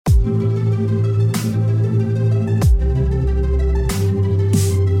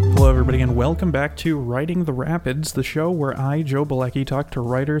everybody, and welcome back to Writing the Rapids, the show where I, Joe Bilecki, talk to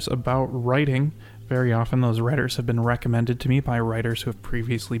writers about writing. Very often those writers have been recommended to me by writers who have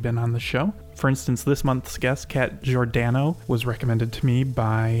previously been on the show. For instance, this month's guest, Kat Giordano, was recommended to me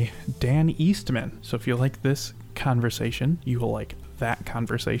by Dan Eastman. So if you like this conversation, you will like that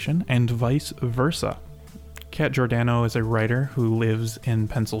conversation, and vice versa. Kat Giordano is a writer who lives in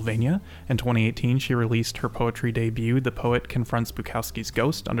Pennsylvania. In 2018, she released her poetry debut, The Poet Confronts Bukowski's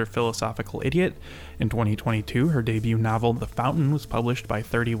Ghost, under Philosophical Idiot. In 2022, her debut novel, The Fountain, was published by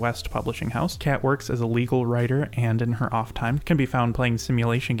 30 West Publishing House. Kat works as a legal writer and, in her off time, can be found playing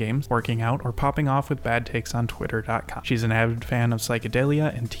simulation games, working out, or popping off with bad takes on Twitter.com. She's an avid fan of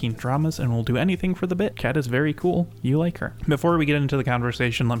psychedelia and teen dramas and will do anything for the bit. Kat is very cool. You like her. Before we get into the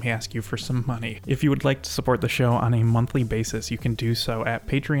conversation, let me ask you for some money. If you would like to support the show on a monthly basis, you can do so at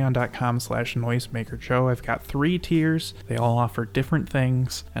patreon.com/noisemakerjoe. I've got 3 tiers. They all offer different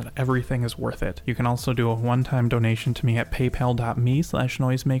things, and everything is worth it. You can also do a one-time donation to me at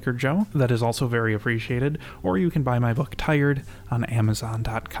paypal.me/noisemakerjoe. That is also very appreciated. Or you can buy my book Tired on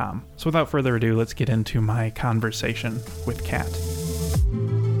amazon.com. So without further ado, let's get into my conversation with Kat.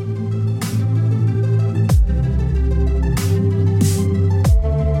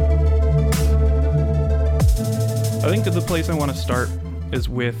 I think that the place I want to start is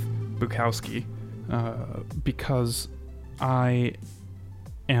with Bukowski, because I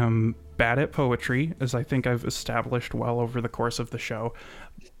am bad at poetry, as I think I've established well over the course of the show,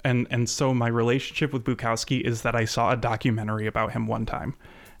 and so my relationship with Bukowski is that I saw a documentary about him one time,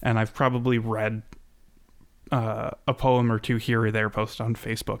 and I've probably read a poem or two here or there posted on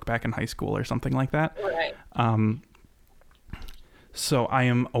Facebook back in high school or something like that. Right. So I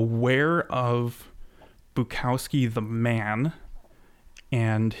am aware of Bukowski the man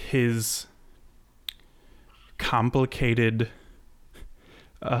and his complicated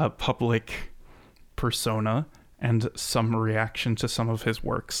public persona and some reaction to some of his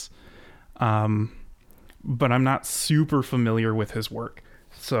works, but I'm not super familiar with his work.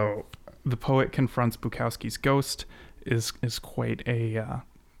 So The Poet Confronts Bukowski's Ghost is quite a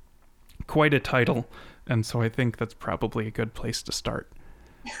title, and so I think that's probably a good place to start.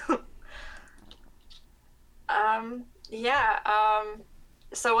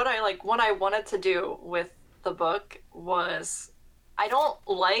 So what I wanted to do with the book was, I don't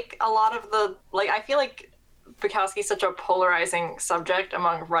like a lot of I feel like Bukowski's such a polarizing subject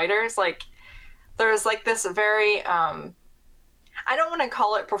among writers. There's this very, I don't want to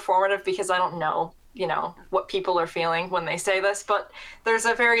call it performative because I don't know, what people are feeling when they say this, but there's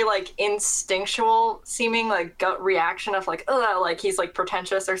a very instinctual seeming gut reaction of he's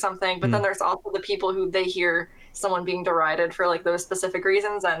pretentious or something. But then there's also the people who they hear someone being derided for those specific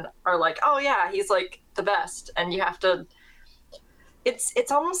reasons and are like, oh yeah, he's the best. And you have to,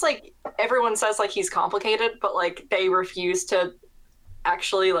 it's almost like everyone says he's complicated, but they refuse to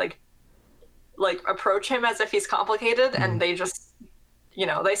actually approach him as if he's complicated. And they just,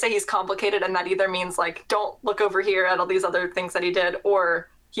 they say he's complicated, and that either means don't look over here at all these other things that he did,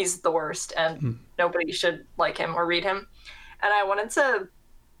 or he's the worst and nobody should like him or read him. And I wanted to,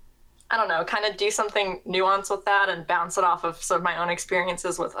 I don't know, kind of do something nuanced with that and bounce it off of some of my own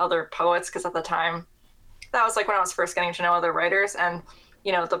experiences with other poets, because at the time, that was when I was first getting to know other writers, and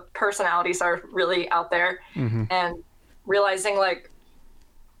the personalities are really out there, and realizing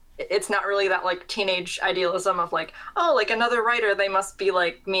it's not really that teenage idealism of another writer, they must be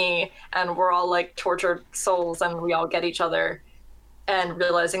like me, and we're all tortured souls and we all get each other, and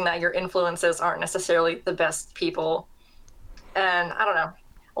realizing that your influences aren't necessarily the best people. And I don't know,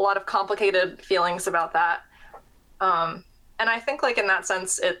 a lot of complicated feelings about that. And I think in that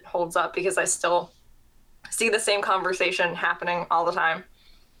sense it holds up, because I still see the same conversation happening all the time.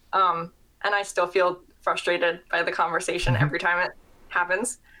 And I still feel frustrated by the conversation every time it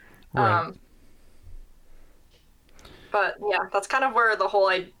happens. Right. But yeah, that's kind of where the whole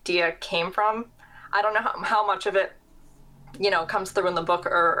idea came from. I don't know how much of it, comes through in the book,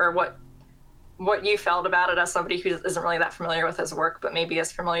 or what you felt about it as somebody who isn't really that familiar with his work, but maybe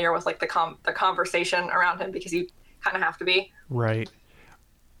is familiar with the conversation around him, because you kind of have to be. Right.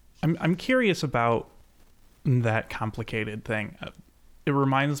 I'm curious about that complicated thing. It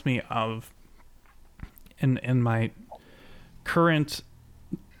reminds me of in my current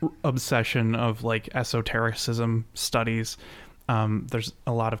obsession of esotericism studies. There's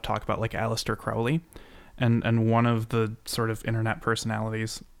a lot of talk about Aleister Crowley, and one of the sort of internet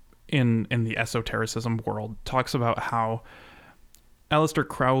personalities in the esotericism world talks about how Aleister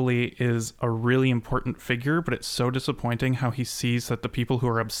Crowley is a really important figure, but it's so disappointing how he sees that the people who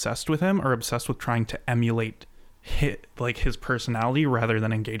are obsessed with him are obsessed with trying to emulate his personality rather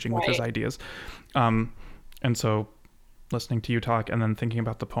than engaging with his ideas. And so listening to you talk and then thinking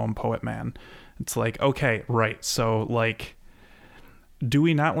about the poem Poet Man, it's like, okay, right. So like, do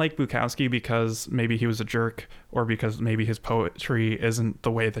we not like Bukowski because maybe he was a jerk, or because maybe his poetry isn't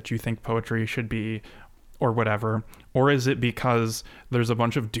the way that you think poetry should be, or whatever? Or is it because there's a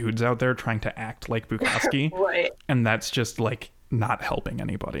bunch of dudes out there trying to act like Bukowski? Right. And that's just like not helping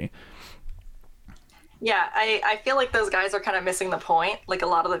anybody. Yeah, I feel like those guys are kind of missing the point. Like a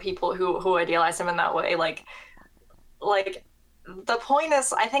lot of the people who idealize him in that way, like the point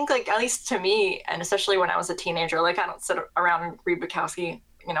is, I think, like, at least to me, and especially when I was a teenager, like I don't sit around and read Bukowski,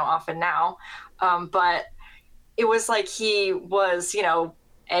 often now, but it was like he was,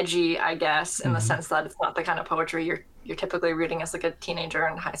 edgy, I guess, in the sense that it's not the kind of poetry you're typically reading as like a teenager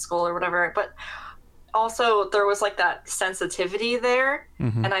in high school or whatever. But also there was like that sensitivity there,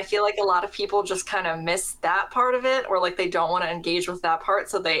 and I feel like a lot of people just kind of miss that part of it, or like they don't want to engage with that part,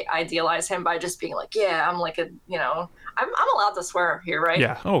 so they idealize him by just being like, yeah, I'm like a, I'm allowed to swear here, right?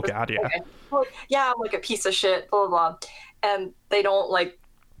 Yeah. Oh God, yeah. Okay. Well, yeah, I'm like a piece of shit, blah blah blah, and they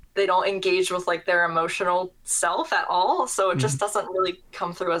don't engage with like their emotional self at all, so it just doesn't really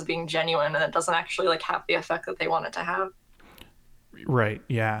come through as being genuine, and it doesn't actually like have the effect that they want it to have. Right.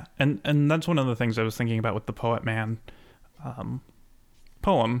 Yeah. And that's one of the things I was thinking about with the Poet Man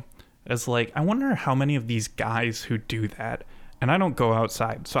poem, is like, I wonder how many of these guys who do that, and I don't go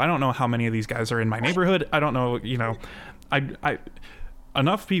outside, so I don't know how many of these guys are in my neighborhood. I don't know, I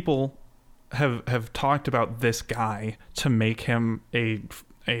enough people have talked about this guy to make him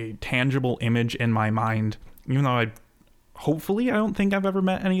a tangible image in my mind, even though I don't think I've ever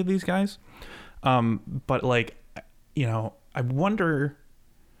met any of these guys. But like, I wonder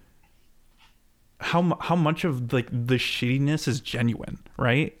how much of like the shittiness is genuine,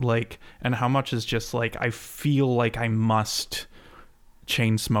 right? Like, and how much is just like, I feel like I must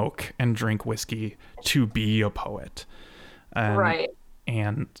chain smoke and drink whiskey to be a poet. Right.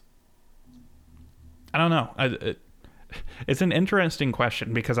 And I don't know. It's an interesting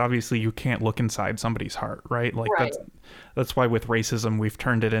question, because obviously you can't look inside somebody's heart, right? Like, right. That's why with racism we've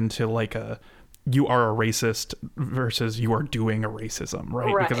turned it into like you are a racist versus you are doing a racism,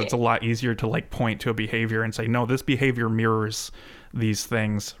 right? Because it's a lot easier to like point to a behavior and say, no, this behavior mirrors these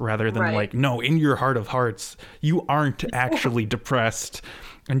things, rather than like, no, in your heart of hearts, you aren't actually depressed,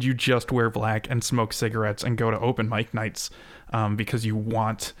 and you just wear black and smoke cigarettes and go to open mic nights because you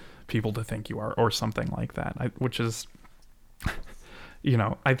want people to think you are, or something like that, which is,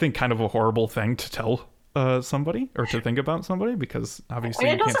 I think kind of a horrible thing to tell somebody, or to think about somebody, because obviously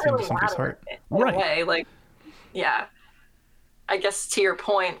you can't see into somebody's heart. Right. Way. Like, yeah. I guess to your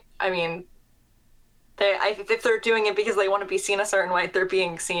point, I mean, if they're doing it because they want to be seen a certain way, they're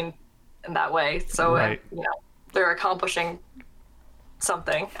being seen in that way. So, they're accomplishing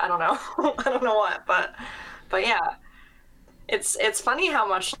something. I don't know. I don't know what, but yeah. It's funny how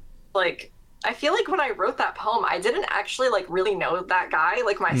much, like, I feel like when I wrote that poem, I didn't actually like really know that guy,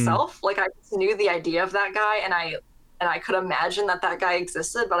 like myself. Like, I just knew the idea of that guy, and I could imagine that guy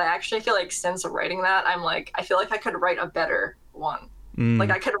existed. But I actually feel like since writing that, I'm like, I feel like I could write a better one. Like,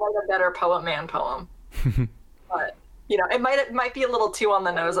 I could write a better Poet Man poem. But it might be a little too on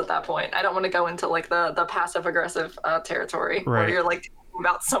the nose at that point. I don't want to go into like the passive aggressive territory, where you're like talking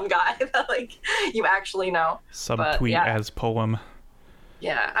about some guy that like you actually know. Subtweet as poem.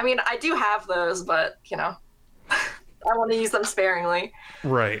 Yeah, I mean, I do have those, but, I want to use them sparingly.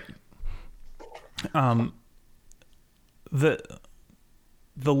 Right. The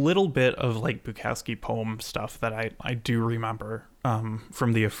little bit of, like, Bukowski poem stuff that I do remember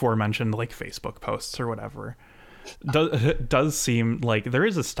from the aforementioned, like, Facebook posts or whatever, does seem like there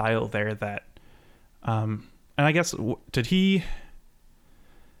is a style there that, and I guess, was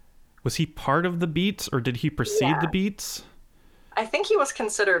he part of the Beats, or did he precede the Beats? I think he was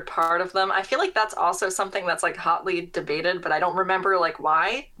considered part of them. I feel like that's also something that's like hotly debated, but I don't remember like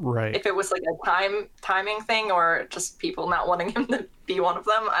why. Right. If it was like a timing thing, or just people not wanting him to be one of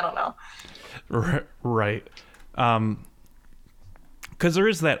them. I don't know. Right. Because there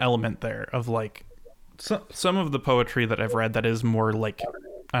is that element there of like some of the poetry that I've read that is more like,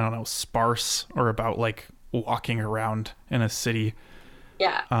 I don't know, sparse, or about like walking around in a city.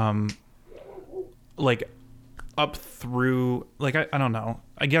 Yeah. Like up through, like, I don't know,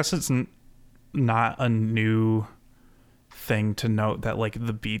 I guess it's not a new thing to note that like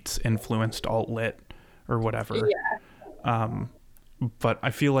the Beats influenced alt-lit or whatever. But I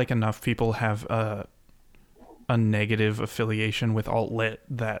feel like enough people have a negative affiliation with alt-lit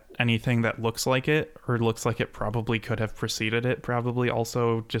that anything that looks like it, or looks like it probably could have preceded it, probably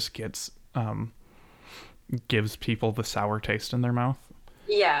also just gets gives people the sour taste in their mouth.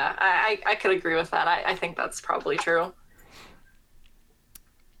 Yeah, I could agree with that. I think that's probably true.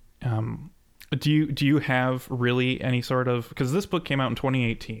 Do you have really any sort of, because this book came out in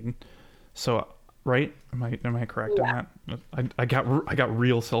 2018, so right? Am I correct on that? I got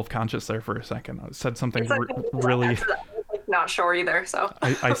real self-conscious there for a second. I said something really. I'm like not sure either. So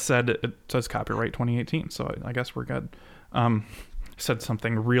I said it says copyright 2018, so I guess we're good. Said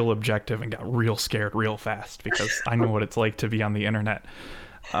something real objective and got real scared real fast because I know what it's like to be on the internet.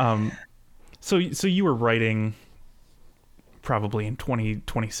 So you were writing probably in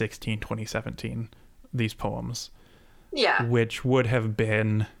 2016, 2017, these poems. Yeah. Which would have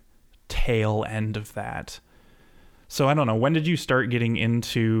been tail end of that. So I don't know, when did you start getting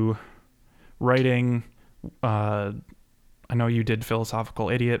into writing? I know you did Philosophical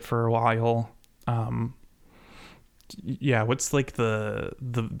Idiot for a while. Yeah, what's like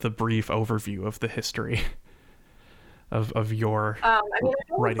the brief overview of the history of your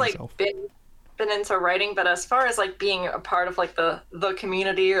writing like self? Been into writing, but as far as like being a part of like the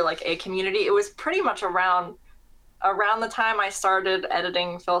community or like a community, it was pretty much around the time I started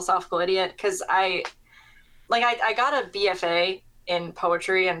editing Philosophical Idiot, because I got a BFA in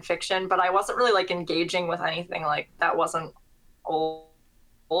poetry and fiction, but I wasn't really like engaging with anything like that wasn't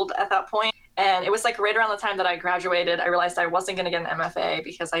old at that point. And it was like right around the time that I graduated, I realized I wasn't going to get an MFA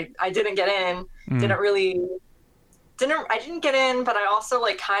because I didn't get in, I didn't get in, but I also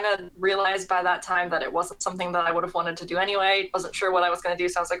like kind of realized by that time that it wasn't something that I would have wanted to do anyway. Wasn't sure what I was going to do.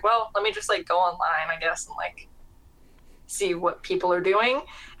 So I was like, well, let me just like go online, I guess, and like see what people are doing.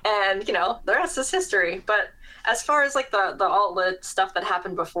 And, you know, the rest is history. But as far as like the alt-lit stuff that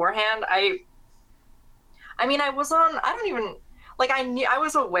happened beforehand, I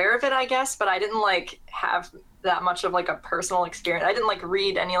was aware of it, I guess, but I didn't like have that much of like a personal experience. I didn't like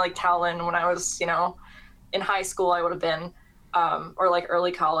read any like Talon when I was, you know, in high school. I would have been, or like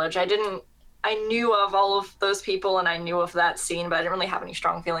early college. I knew of all of those people and I knew of that scene, but I didn't really have any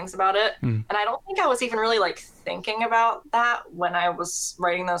strong feelings about it. And I don't think I was even really like thinking about that when I was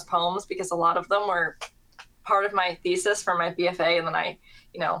writing those poems, because a lot of them were part of my thesis for my BFA. And then I,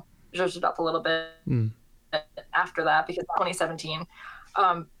 you know, zhuzhed it up a little bit after that because 2017.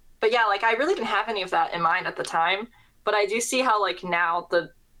 But yeah, like I really didn't have any of that in mind at the time, but I do see how like now the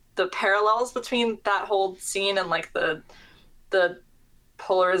parallels between that whole scene and like the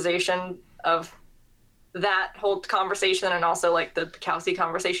polarization of that whole conversation and also like the Bukowski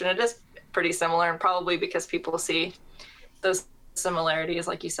conversation, it is pretty similar, and probably because people see those similarities,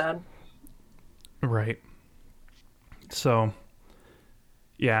 like you said. Right. So,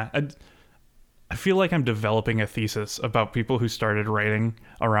 yeah, I feel like I'm developing a thesis about people who started writing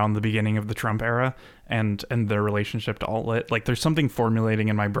around the beginning of the Trump era and their relationship to alt-lit. Like there's something formulating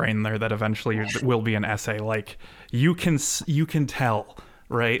in my brain there that eventually will be an essay. Like you can tell,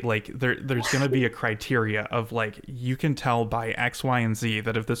 right? Like there's going to be a criteria of like, you can tell by X, Y, and Z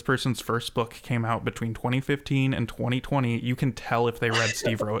that if this person's first book came out between 2015 and 2020, you can tell if they read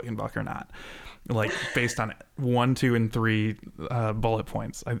Steve Rothenbuch or not. Like based on 1, 2, and 3 bullet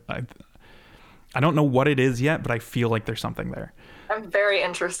points. I don't know what it is yet, but I feel like there's something there. I'm very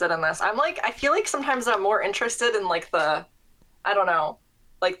interested in this. I feel like sometimes I'm more interested in like the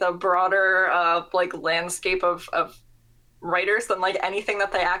broader like landscape of writers than like anything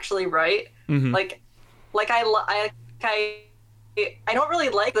that they actually write. Mm-hmm. Like I don't really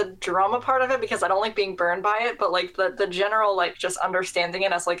like the drama part of it because I don't like being burned by it, but like the general like just understanding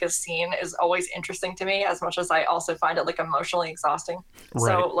it as like a scene is always interesting to me, as much as I also find it like emotionally exhausting.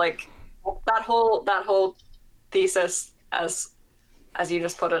 Right. So like that whole thesis, as you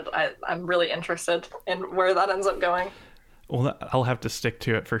just put it, I'm really interested in where that ends up going. Well, I'll have to stick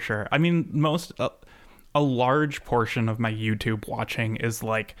to it for sure. I mean, a large portion of my YouTube watching is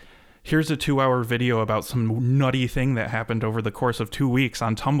like, here's a 2-hour video about some nutty thing that happened over the course of 2 weeks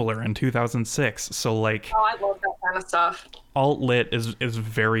on Tumblr in 2006. So like, oh, I love that kind of stuff. Alt-lit is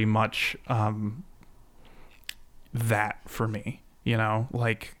very much that for me, you know,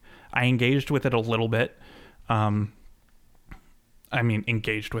 like I engaged with it a little bit.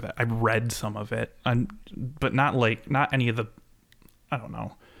 Engaged with it. I read some of it, but not any of the, I don't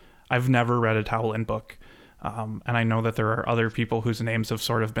know. I've never read a Taolin book. And I know that there are other people whose names have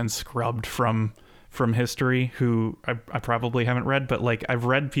sort of been scrubbed from history who I probably haven't read, but like I've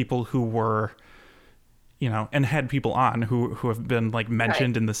read people who were, you know, and had people on who have been like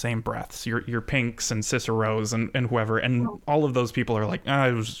mentioned in the same breaths, your Pinks and Ciceros and whoever. And all of those people are like,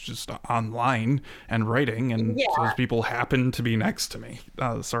 I was just online and writing and those people happen to be next to me,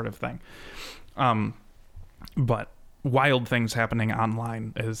 sort of thing. But wild things happening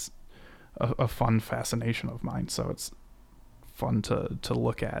online is a fun fascination of mine. So it's fun to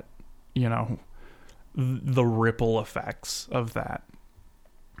look at, you know, the ripple effects of that.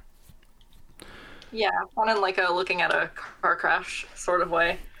 Yeah, fun in like a looking at a car crash sort of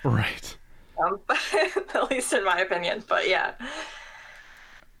way. Right. At least in my opinion, but yeah.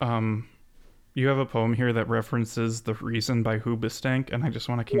 You have a poem here that references The Reason by Hoobastank, and I just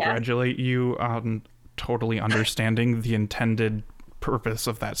want to congratulate you on totally understanding the intended purpose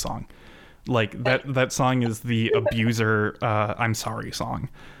of that song. Like, that song is the abuser I'm sorry song.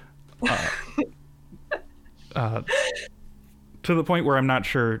 To the point where I'm not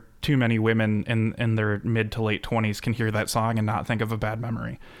sure too many women in their mid to late 20s can hear that song and not think of a bad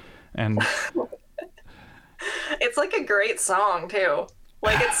memory. And it's like a great song too.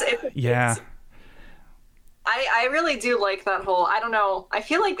 Like it's yeah. I really do like that whole, I don't know, I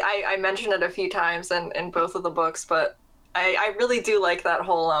feel like I mentioned it a few times in both of the books, but I really do like that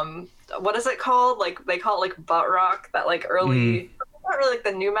whole what is it called? Like they call it like butt rock, that like early not really like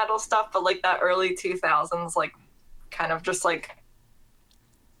the new metal stuff, but like that early 2000s like kind of just like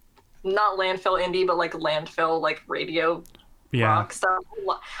not landfill indie, but like landfill like radio rock stuff.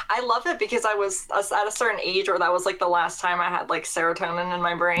 I love it because I was at a certain age, or that was like the last time I had like serotonin in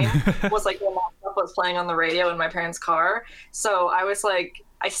my brain was like when that stuff was playing on the radio in my parents' car. So I was like,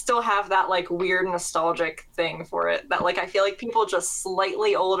 I still have that like weird nostalgic thing for it that like I feel like people just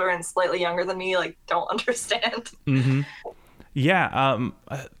slightly older and slightly younger than me like don't understand. Yeah.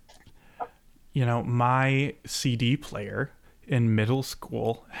 You know, my CD player in middle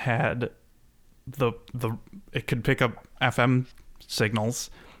school had it could pick up FM signals,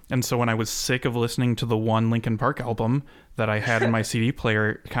 and so when I was sick of listening to the one Linkin Park album that I had in my CD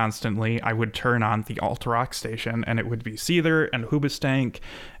player constantly, I would turn on the alt rock station, and it would be Seether and Hoobastank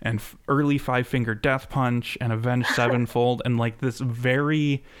and early Five Finger Death Punch and Avenged Sevenfold and like this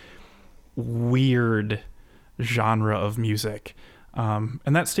very weird genre of music. And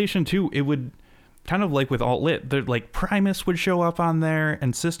that station too, it would kind of like with alt lit, like Primus would show up on there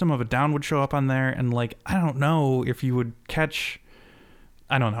and System of a Down would show up on there, and like I don't know if you would catch,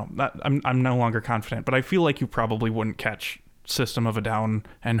 I don't know, I'm no longer confident, but I feel like you probably wouldn't catch System of a Down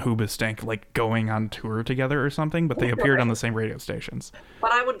and Hoobastank like going on tour together or something, but they appeared on the same radio stations.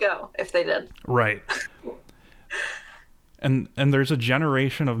 But I would go if they did. Right. And there's a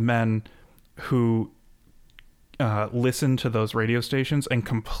generation of men who listen to those radio stations and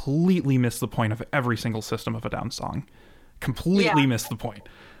completely miss the point of every single System of a Down song. Completely miss the point.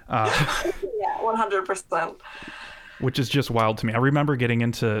 Yeah, 100%. Which is just wild to me. I remember getting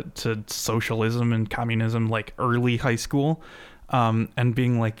into socialism and communism like early high school, and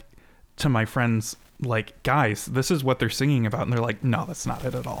being like to my friends, like, guys, this is what they're singing about. And they're like, no, that's not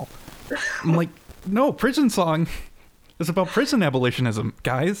it at all. I'm like, no, Prison Song. It's about prison abolitionism,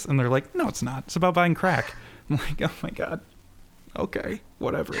 guys. And they're like, no, it's not. It's about buying crack. I'm like, oh my God. Okay,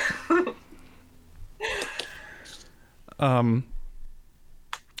 whatever.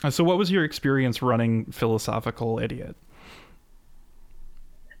 So what was your experience running Philosophical Idiot?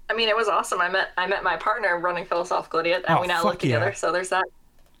 I mean, it was awesome. I met my partner running Philosophical Idiot, and we now live together. So there's that.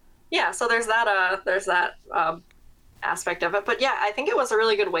 Yeah, so there's that aspect of it. But yeah, I think it was a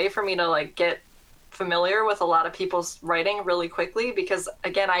really good way for me to like get familiar with a lot of people's writing really quickly, because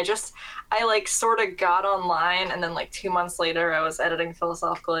again, I like sort of got online, and then like 2 months later I was editing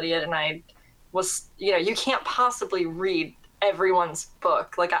Philosophical Idiot, and I was, you know, you can't possibly read everyone's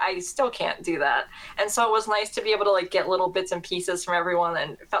book. Like I still can't do that. And so it was nice to be able to like get little bits and pieces from everyone,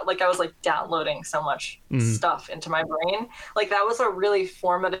 and it felt like I was like downloading so much stuff into my brain. Like that was a really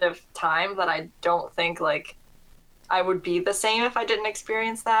formative time that I don't think like I would be the same if I didn't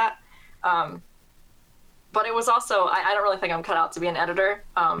experience that. But it was also, I don't really think I'm cut out to be an editor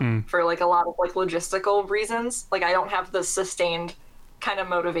for like a lot of like logistical reasons. Like I don't have the sustained kind of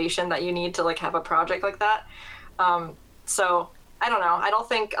motivation that you need to like have a project like that. So I don't know. I don't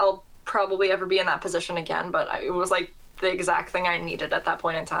think I'll probably ever be in that position again, but it was like the exact thing I needed at that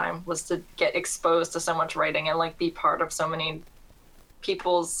point in time, was to get exposed to so much writing and like be part of so many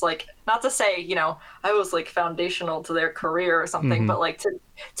people's, like, not to say, you know, I was like foundational to their career or something, but like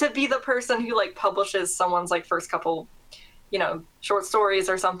to be the person who like publishes someone's like first couple, you know, short stories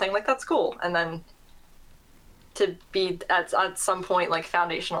or something, like that's cool. And then to be at some point like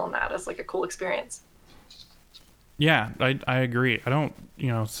foundational in that is like a cool experience. Yeah, I agree. I don't, you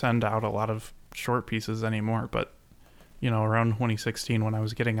know, send out a lot of short pieces anymore, but you know, around 2016 when I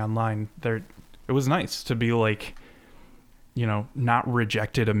was getting online, it was nice to be like, you know, not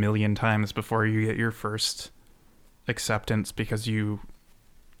rejected a million times before you get your first acceptance, because you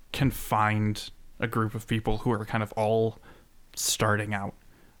can find a group of people who are kind of all starting out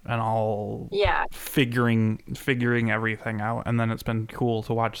and all Yeah. figuring everything out. And then it's been cool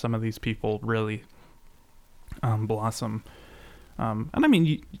to watch some of these people really blossom. And I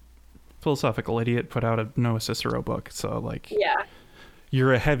mean, Philosophical Idiot put out a Noah Cicero book, so like, Yeah.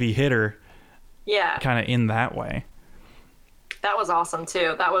 you're a heavy hitter, Yeah. kind of in that way. That was awesome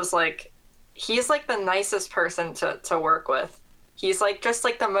too. That was like, he's like the nicest person to work with. He's like just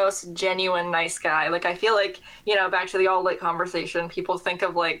like the most genuine nice guy. Like I feel like, you know, back to the alt lit conversation, people think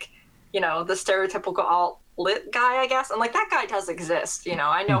of like, you know, the stereotypical alt lit guy, I guess. And like that guy does exist, you know,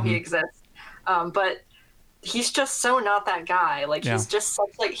 I know he exists. But he's just so not that guy. Like he's just such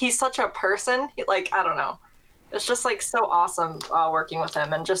like, he's such a person. Like, I don't know. It's just like so awesome working with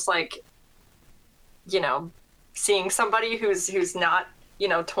him, and just like, you know, seeing somebody who's not, you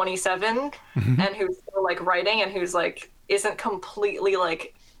know, 27 and who's still like writing and who's like isn't completely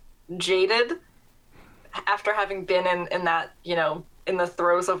like jaded after having been in that, you know, in the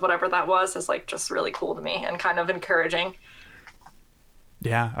throes of whatever that was, is like just really cool to me and kind of encouraging.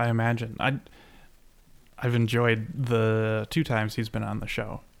 Yeah, I imagine. I've enjoyed the 2 times he's been on the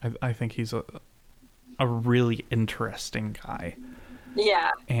show. I think he's a really interesting guy.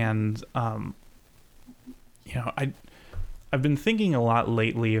 Yeah. And you know, I've been thinking a lot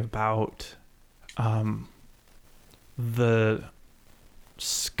lately about the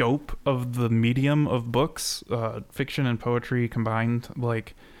scope of the medium of books, fiction and poetry combined,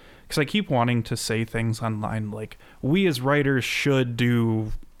 like, because I keep wanting to say things online like, we as writers should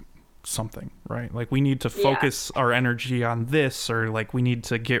do something, right? Like, we need to focus our energy on this, or like we need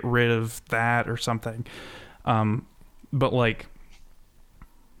to get rid of that or something. But like,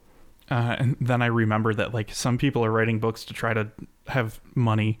 and then I remember that like some people are writing books to try to have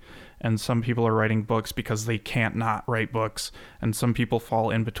money, and some people are writing books because they can't not write books, and some people fall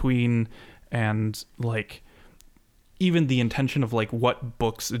in between. And like, even the intention of like what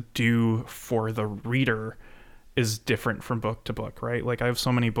books do for the reader is different from book to book, right? Like I have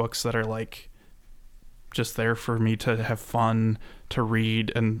so many books that are like just there for me to have fun to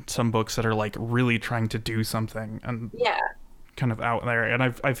read, and some books that are like really trying to do something and kind of out there.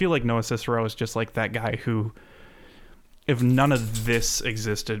 And I feel like Noah Cicero is just like that guy who, if none of this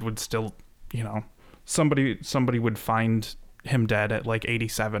existed, would still, you know, somebody would find him dead at like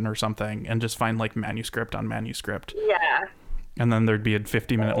 87 or something and just find like manuscript on manuscript. Yeah. And then there'd be a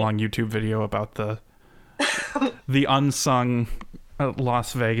 50-minute long YouTube video about the unsung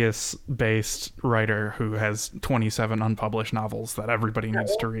Las Vegas based writer who has 27 unpublished novels that everybody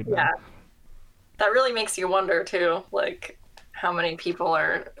needs to read. Yeah. That really makes you wonder too, like how many people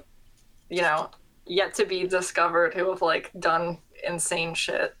are, you know, yet to be discovered who have like done insane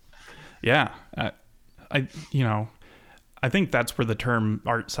shit. Yeah. I you know, I think that's where the term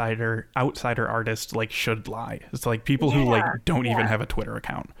outsider artist like should lie. It's like people who like don't even have a Twitter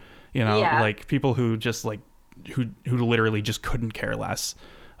account, you know, like people who just like who literally just couldn't care less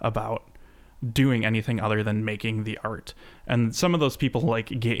about doing anything other than making the art. And some of those people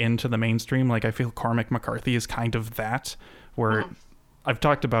like get into the mainstream. Like I feel Cormac McCarthy is kind of that, where I've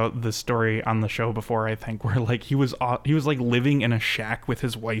talked about this story on the show before, I think, where like he was like living in a shack with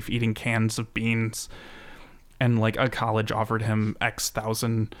his wife eating cans of beans, and like a college offered him X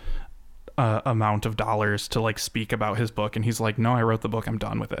thousand amount of dollars to like speak about his book, and he's like, no, I wrote the book, I'm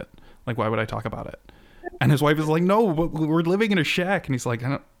done with it. Like, why would I talk about it? And his wife is like, no, but we're living in a shack. And he's like,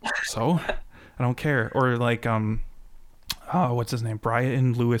 I don't care. Or like, what's his name?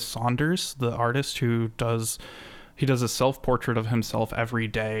 Brian Lewis Saunders, the artist who does a self-portrait of himself every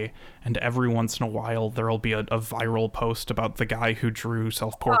day. And every once in a while, there'll be a viral post about the guy who drew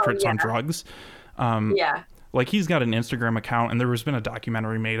self-portraits on drugs. Like he's got an Instagram account, and there has been a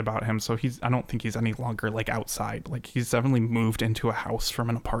documentary made about him. So I don't think he's any longer like outside. Like he's definitely moved into a house from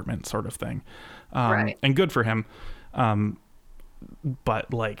an apartment sort of thing. Right. And good for him.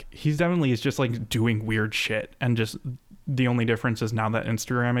 But like he's definitely is just like doing weird shit, and just the only difference is now that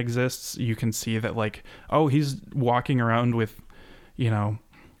Instagram exists, you can see that like, oh, he's walking around with, you know,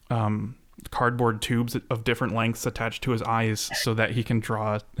 cardboard tubes of different lengths attached to his eyes so that he can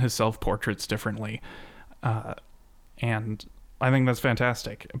draw his self-portraits differently. And I think that's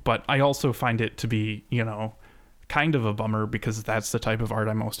fantastic, but I also find it to be, you know, kind of a bummer, because that's the type of art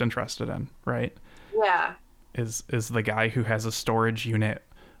I'm most interested in, right? Yeah. Is the guy who has a storage unit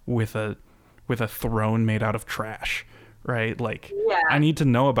with a throne made out of trash, right? Like, I need to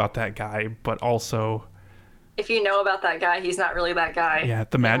know about that guy, but also, if you know about that guy, he's not really that guy. Yeah,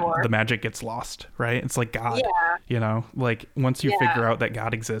 the magic gets lost, right? It's like God. Yeah. You know, like once you figure out that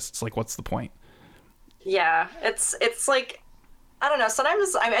God exists, like what's the point? Yeah, it's like, I don't know,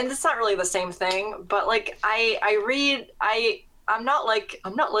 sometimes and it's not really the same thing, but like I I'm not like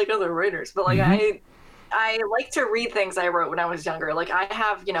other writers, but like I like to read things I wrote when I was younger. Like I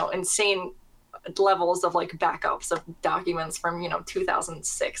have, insane levels of like backups of documents from,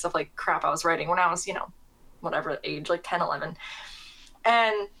 2006 of like crap I was writing when I was, whatever age, like 10, 11.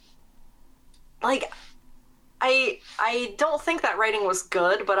 And like I don't think that writing was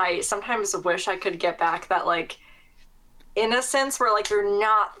good, but I sometimes wish I could get back that like innocence where like you're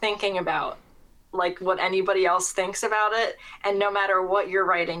not thinking about like what anybody else thinks about it, and no matter what you're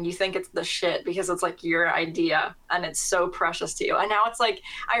writing you think it's the shit because it's like your idea and it's so precious to you. And now it's like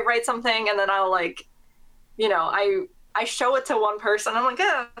I write something and then I'll like, I show it to one person, I'm like,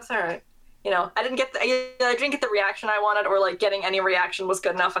 yeah, that's all right. I didn't get the reaction I wanted, or like getting any reaction was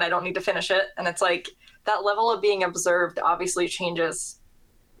good enough and I don't need to finish it. And it's like that level of being observed obviously changes,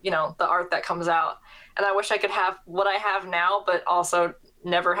 the art that comes out. And I wish I could have what I have now, but also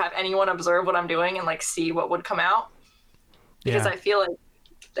never have anyone observe what I'm doing and like see what would come out, because I feel like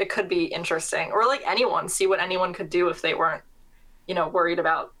it could be interesting, or like anyone see what anyone could do if they weren't, worried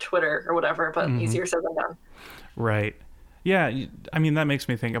about Twitter or whatever, but easier said than done. Right. Yeah. I mean, that makes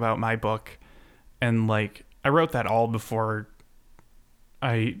me think about my book, and like I wrote that all before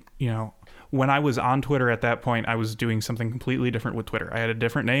when I was on Twitter at that point, I was doing something completely different with Twitter. I had a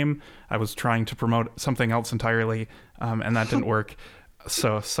different name. I was trying to promote something else entirely, and that didn't work.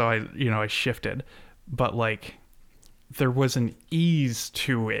 So I shifted, but like there was an ease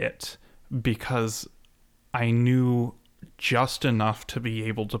to it because I knew just enough to be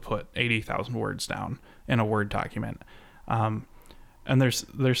able to put 80,000 words down in a Word document. And there's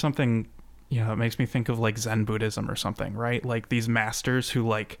something, it makes me think of like Zen Buddhism or something, right? Like these masters who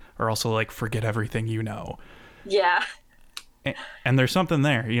like are also like, forget everything you know. Yeah. And there's something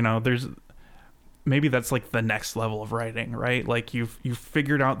there, there's maybe that's like the next level of writing, right? Like you've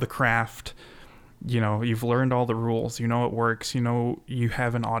figured out the craft, you've learned all the rules, it works, you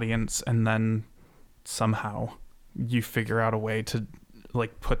have an audience, and then somehow you figure out a way to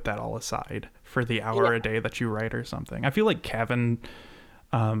like put that all aside for the hour a day that you write or something. I feel like Kevin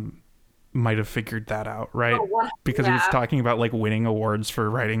might have figured that out, right? Because he was talking about like winning awards for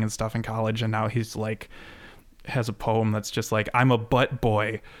writing and stuff in college, and now he's like has a poem that's just like, I'm a butt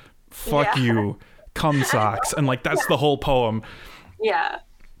boy, fuck you, cum socks, and like that's the whole poem. Yeah.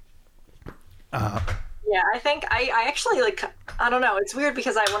 I think I actually like, I don't know, it's weird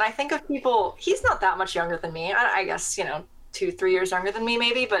because when I think of people, he's not that much younger than me, I guess 2-3 years younger than me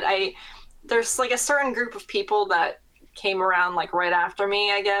maybe, but there's like a certain group of people that came around like right after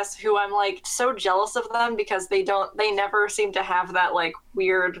me, I guess, who I'm like so jealous of them because they never seem to have that like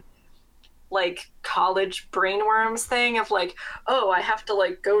weird like college brainworms thing of like, oh, I have to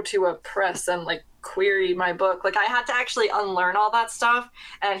like go to a press and like query my book. Like I had to actually unlearn all that stuff,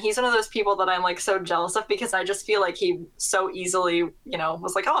 and he's one of those people that I'm like so jealous of because I just feel like he so easily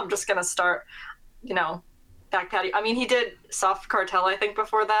was like, oh, I'm just gonna start backpatting. I mean, he did Soft Cartel I think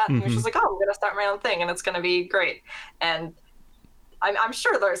before that. He was just like, oh, I'm gonna start my own thing and it's gonna be great. And I'm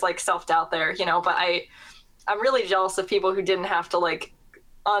sure there's like self-doubt there, but I'm really jealous of people who didn't have to like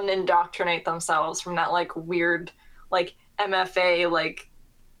unindoctrinate themselves from that like weird like MFA like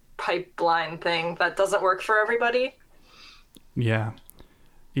pipeline thing that doesn't work for everybody. And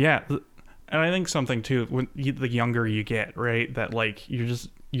I think something too, when the younger you get, right, that like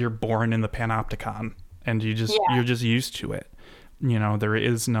you're born in the panopticon and you're just used to it. There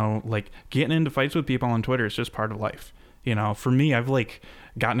is no like getting into fights with people on Twitter is just part of life. For me, I've like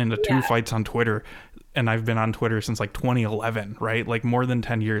gotten into 2 fights on Twitter, and I've been on Twitter since like 2011, right? Like more than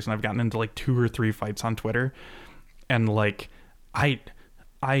 10 years, and I've gotten into like 2 or 3 fights on Twitter, and like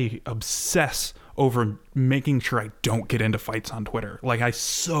I obsess over making sure I don't get into fights on Twitter. Like I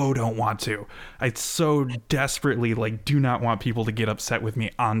so don't want to. I so desperately like do not want people to get upset with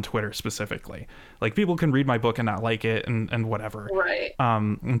me on Twitter specifically. Like people can read my book and not like it and whatever. Right.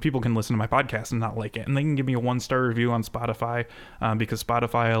 And people can listen to my podcast and not like it. And they can give me a 1-star review on Spotify because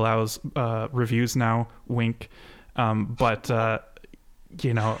Spotify allows reviews now. Wink. But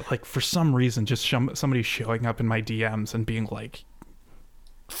like for some reason, just somebody showing up in my DMs and being like,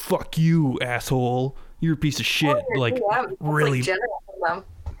 fuck you, asshole, you're a piece of shit. Like really like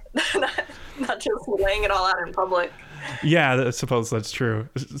not just laying it all out in public. Yeah, I suppose that's true.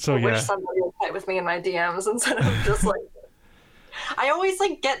 So I wish somebody would fight with me in my DMs instead of just like I always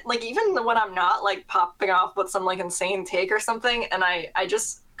like get like, even when I'm not like popping off with some like insane take or something, and I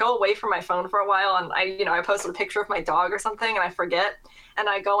just go away from my phone for a while, and I posted a picture of my dog or something and I forget, and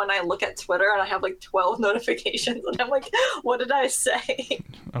I go and I look at Twitter and I have like 12 notifications and I'm like, what did I say?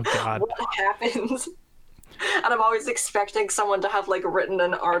 Oh God. What happened? And I'm always expecting someone to have like written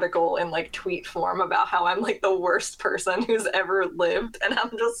an article in like tweet form about how I'm like the worst person who's ever lived. And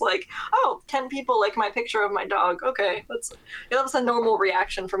I'm just like, oh, 10 people like my picture of my dog. Okay, that's a normal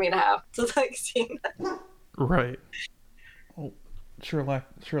reaction for me to have to like seeing that. Right. Well,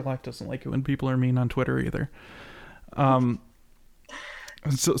 Sherlock doesn't like it when people are mean on Twitter either. So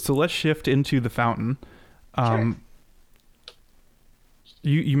let's shift into the fountain. Sure.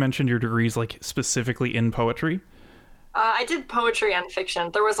 You mentioned your degrees like specifically in poetry. I did poetry and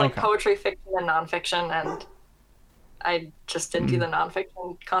fiction. There was like Okay. poetry, fiction, and nonfiction, and I just didn't do the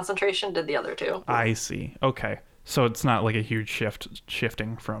nonfiction concentration. Did the other two? I see. Okay. So it's not like a huge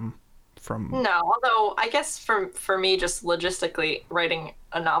shifting from. No, although I guess for me, just logistically, writing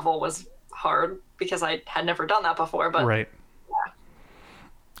a novel was hard because I had never done that before. But Right.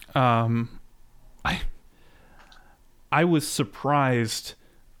 I was surprised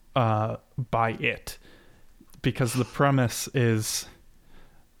by it because the premise is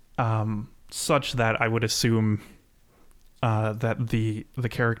such that I would assume that the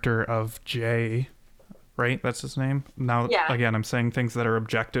character of Jay, right? That's his name. Now, Yeah. again, I'm saying things that are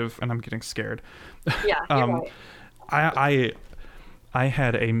objective, and I'm getting scared. yeah, you're right. I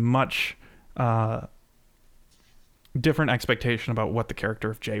had a much different expectation about what the character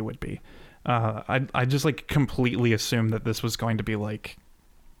of Jay would be. I just like completely assumed that this was going to be like,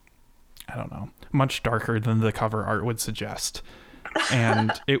 I don't know, much darker than the cover art would suggest.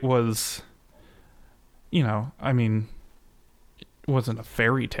 And it was, I mean, it wasn't a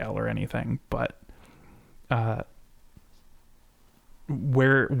fairy tale or anything, but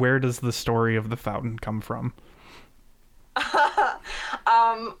where does the story of the fountain come from?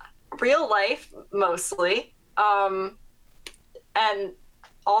 Real life mostly, and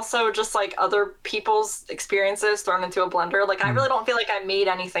also just like other people's experiences thrown into a blender. Like I really don't feel like I made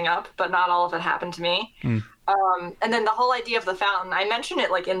anything up, but not all of it happened to me. And then the whole idea of the fountain, I mention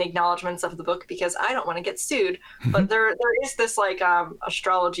it like in the acknowledgments of the book because I don't want to get sued. But there is this like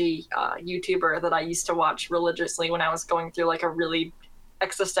astrology YouTuber that I used to watch religiously when I was going through like a really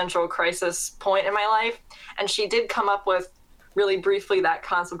existential crisis point in my life, and she did come up with really briefly that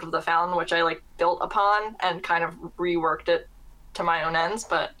concept of the fountain, which I like built upon and kind of reworked it to my own ends.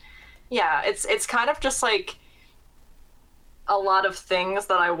 But yeah, it's kind of just like a lot of things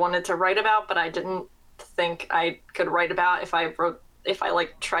that I wanted to write about, but I didn't think I could write about if I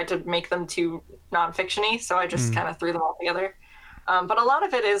like tried to make them too nonfiction-y. So I just kind of threw them all together. But a lot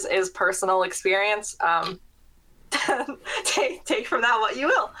of it is personal experience. Take from that what you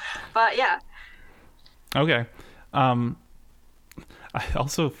will. But yeah. Okay. I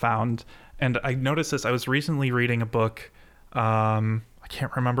also found, and I noticed this, I was recently reading a book. I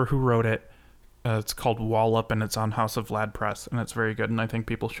can't remember who wrote it. It's called Wall Up, and it's on House of Vlad Press, and it's very good, and I think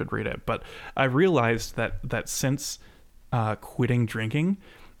people should read it. But I realized that since quitting drinking,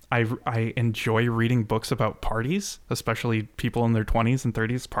 I enjoy reading books about parties, especially people in their 20s and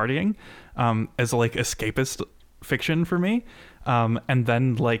 30s partying, as like escapist fiction for me. And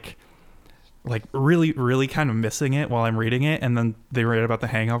then like really, really kind of missing it while I'm reading it. And then they write about the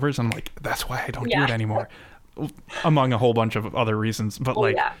hangovers, and I'm like, that's why I don't do it anymore. Among a whole bunch of other reasons. But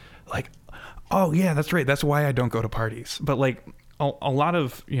like, oh yeah, that's right. That's why I don't go to parties. But like a lot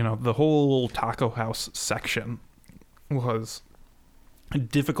of, the whole taco house section was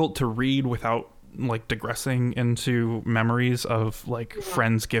difficult to read without like digressing into memories of like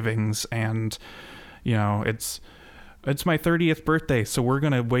friendsgivings and, it's my 30th birthday, so we're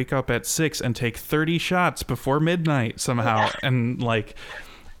going to wake up at 6 and take 30 shots before midnight somehow. And like,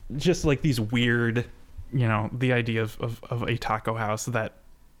 just like these weird, the idea of a taco house that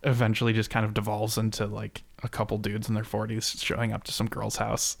eventually just kind of devolves into like a couple dudes in their 40s showing up to some girl's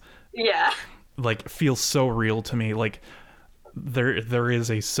house. Yeah. Like feels so real to me. Like there is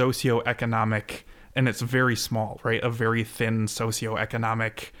a socioeconomic, and it's very small, right? A very thin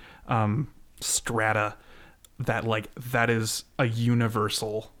socioeconomic strata that is a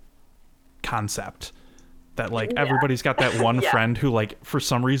universal concept that like everybody's got that one friend who like for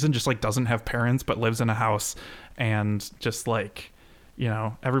some reason just like doesn't have parents but lives in a house, and just like,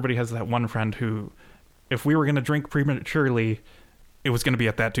 everybody has that one friend who, if we were going to drink prematurely, it was going to be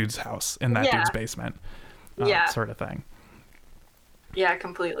at that dude's house in that dude's basement, sort of thing. Yeah,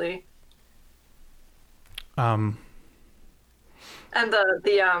 completely. And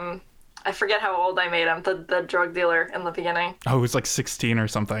the I forget how old I made him, the drug dealer in the beginning. Oh, he was like 16 or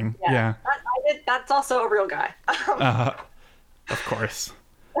something. Yeah. That's also a real guy. Of course.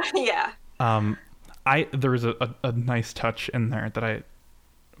 Yeah. There was a nice touch in there that I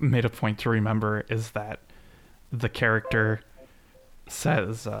made a point to remember, is that the character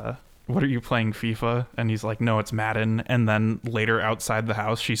says, what are you playing, FIFA? And he's like, no, it's Madden. And then later outside the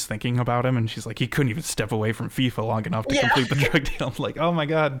house, she's thinking about him, and she's like, he couldn't even step away from FIFA long enough to complete the drug deal. I'm like, oh my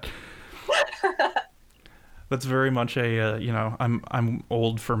god. That's very much a I'm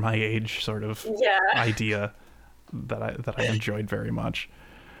old for my age sort of idea that I enjoyed very much.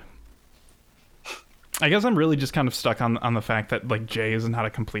 I guess I'm really just kind of stuck on the fact that like Jay is not a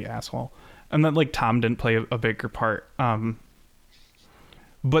complete asshole, and that like Tom didn't play a bigger part.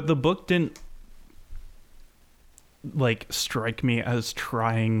 But the book didn't like strike me as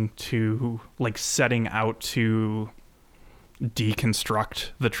trying to like setting out to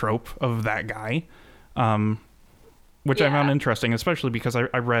deconstruct the trope of that guy, which I found interesting, especially because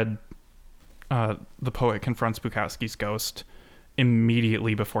I read The Poet Confronts Bukowski's Ghost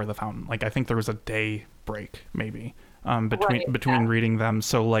immediately before The Fountain. Like I think there was a day break maybe between reading them,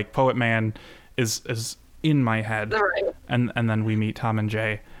 so like Poet Man is in my head, and then we meet Tom and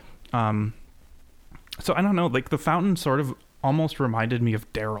Jay. So I don't know, like The Fountain sort of almost reminded me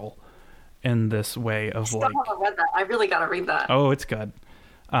of Daryl in this way of I haven't read that. I really gotta read that. Oh, it's good.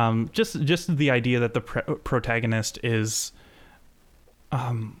 Just the idea that the protagonist is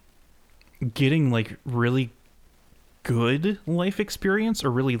getting like really good life experience,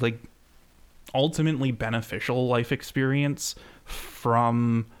 or really like ultimately beneficial life experience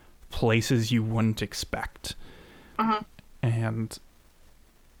from places you wouldn't expect. And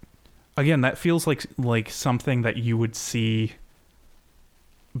again, that feels like something that you would see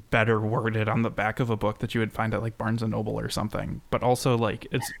better worded on the back of a book that you would find at like Barnes and Noble or something. But also like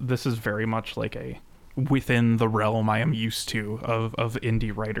this is very much like a within the realm I am used to of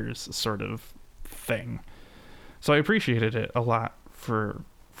indie writers sort of thing. So I appreciated it a lot for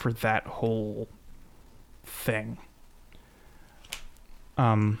that whole thing.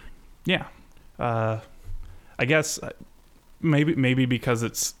 I guess maybe because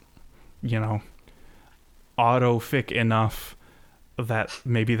it's, you know, autofic enough that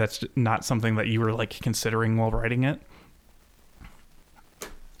maybe that's not something that you were like considering while writing it.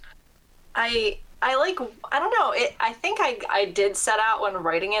 I don't know. I think I did set out when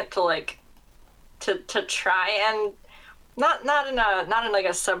writing it to like to try and not in like a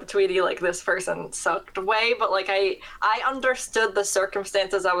subtweety like this person sucked way, but like I understood the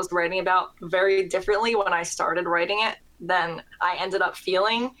circumstances I was writing about very differently when I started writing it than I ended up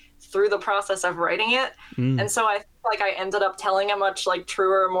feeling through the process of writing it. And so I feel like I ended up telling a much like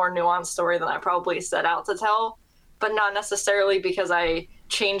truer, more nuanced story than I probably set out to tell, but not necessarily because I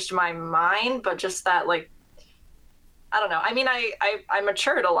changed my mind, but just that like, I don't know. I mean, I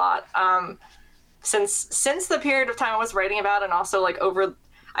matured a lot since the period of time I was writing about, and also like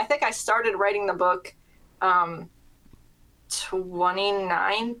I think I started writing the book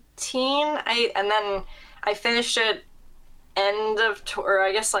 2019, and then I finished it end of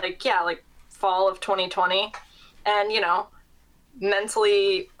fall of 2020, and you know,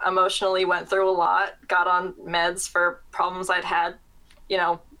 mentally, emotionally went through a lot, got on meds for problems I'd had, you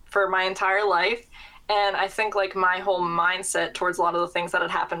know, for my entire life. And I think like my whole mindset towards a lot of the things that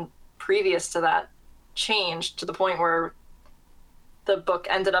had happened previous to that changed to the point where the book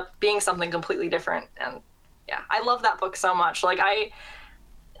ended up being something completely different. And yeah, I love that book so much. Like I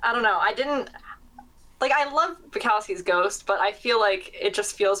don't know, I love Bukowski's Ghost, but I feel like it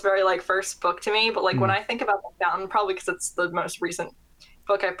just feels very like first book to me. But like when I think about The Fountain, probably because it's the most recent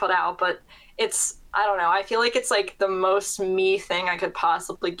book I put out, but I don't know, I feel like it's like the most me thing I could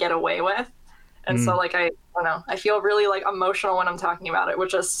possibly get away with. And so like I don't know, I feel really like emotional when I'm talking about it,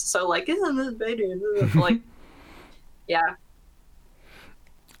 which is so like, isn't this baby? Like, yeah.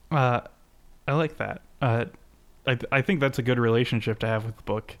 I like that. I think that's a good relationship to have with the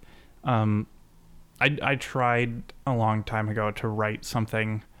book. I tried a long time ago to write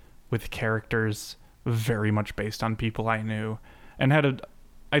something with characters very much based on people I knew, and had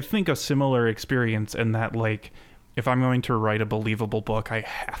I think a similar experience in that, like, if I'm going to write a believable book, I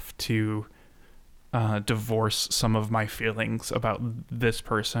have to divorce some of my feelings about this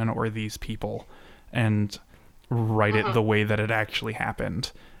person or these people and write it the way that it actually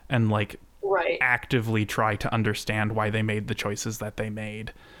happened, and like actively try to understand why they made the choices that they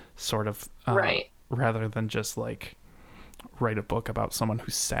made, sort of. Rather than just like write a book about someone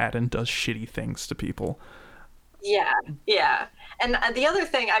who's sad and does shitty things to people. Yeah. And the other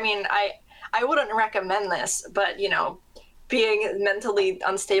thing, I mean, I wouldn't recommend this, but you know, being mentally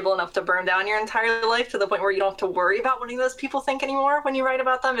unstable enough to burn down your entire life to the point where you don't have to worry about what any of those people think anymore when you write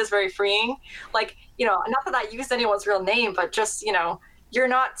about them is very freeing. Like, you know, not that I used anyone's real name, but just, you know, you're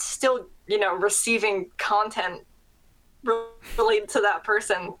not still, you know, receiving content related to that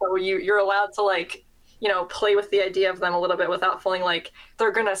person, so you're allowed to like, play with the idea of them a little bit without feeling like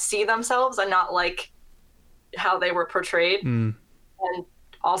they're gonna see themselves and not like how they were portrayed. And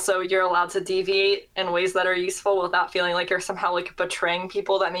also you're allowed to deviate in ways that are useful without feeling like you're somehow like betraying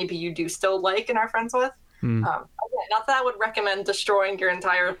people that maybe you do still like and are friends with. Again, not that I would recommend destroying your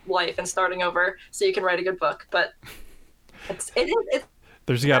entire life and starting over so you can write a good book, but it's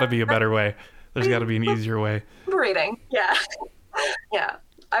there's got to be a better way. There's got to be an easier way. Liberating. Yeah. Yeah.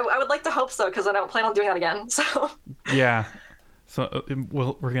 I would like to hope so, because I don't plan on doing that again. So yeah. So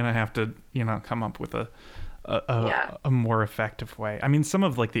we're gonna have to come up with a more effective way. I mean, some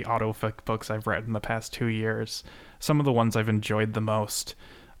of like the autofic books I've read in the past 2 years, some of the ones I've enjoyed the most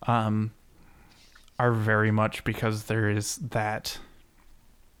are very much because there is that.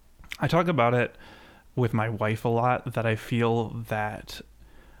 I talk about it with my wife a lot, that I feel that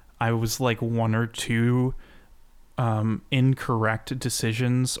I was like one or two incorrect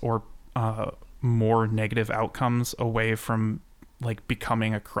decisions or more negative outcomes away from like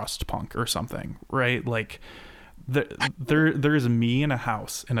becoming a crust punk or something, right? Like there is me in a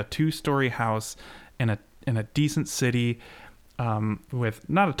house, in a 2-story house in a decent city, with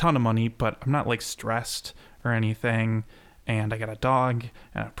not a ton of money, but I'm not like stressed or anything, and I got a dog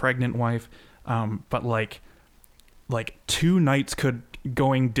and a pregnant wife, but like 2 nights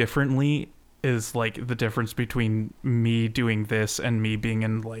going differently is like the difference between me doing this and me being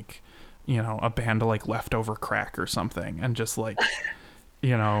in like a band of like Leftover Crack or something, and just like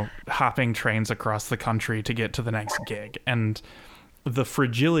hopping trains across the country to get to the next gig. And the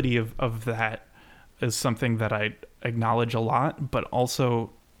fragility of that is something that I acknowledge a lot, but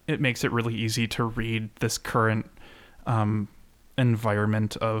also it makes it really easy to read this current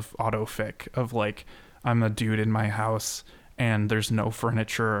environment of autofic, of like, I'm a dude in my house and there's no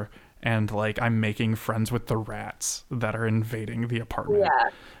furniture, and like I'm making friends with the rats that are invading the apartment.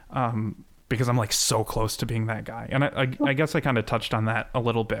 Because I'm like so close to being that guy. And I guess I kind of touched on that a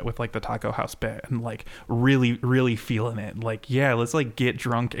little bit with like the taco house bit, and like really, really feeling it. Like, yeah, let's like get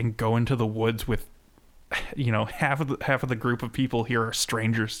drunk and go into the woods with, half of the group of people here are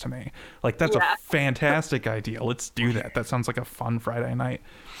strangers to me. Like, that's a fantastic idea. Let's do that. That sounds like a fun Friday night.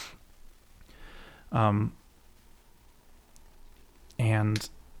 And,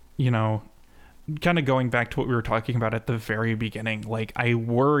 kind of going back to what we were talking about at the very beginning, like I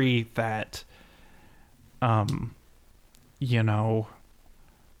worry that,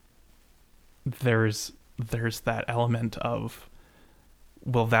 there's that element of,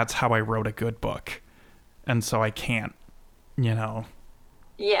 well, that's how I wrote a good book, and so I can't,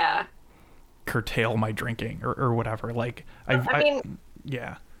 curtail my drinking or whatever. Like I mean,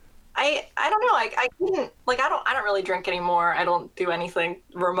 I don't know. I couldn't, like, I don't really drink anymore. I don't do anything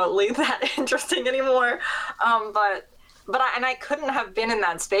remotely that interesting anymore. But I couldn't have been in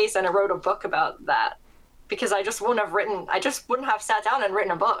that space and I wrote a book about that, because I just wouldn't have sat down and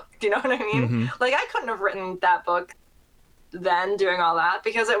written a book. Do you know what I mean? Mm-hmm. Like, I couldn't have written that book then doing all that,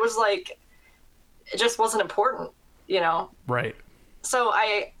 because it was like, it just wasn't important, Right. So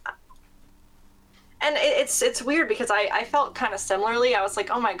and it's weird, because I felt kind of similarly. I was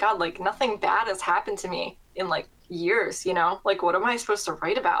like, oh my God, like nothing bad has happened to me in like years, like what am I supposed to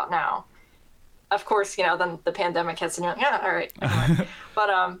write about now? Of course, then the pandemic hits and you're like, yeah, all right.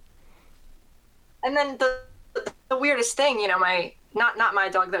 But, and then the weirdest thing, not my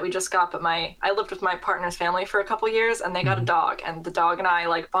dog that we just got, but I lived with my partner's family for a couple years, and they got a dog, and the dog and I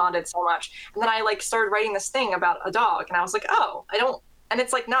like bonded so much. And then I like started writing this thing about a dog, and I was like, oh, and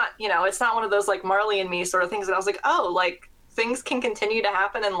it's like not, it's not one of those like Marley and Me sort of things. And I was like, oh, like things can continue to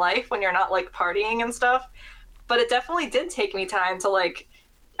happen in life when you're not like partying and stuff. But it definitely did take me time to like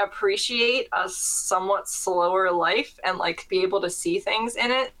appreciate a somewhat slower life and like be able to see things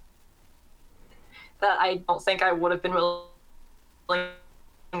in it that I don't think I would have been willing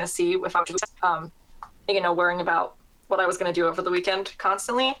to see if I was, worrying about what I was going to do over the weekend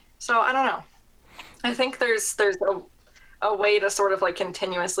constantly. So I don't know. I think there's a way to sort of like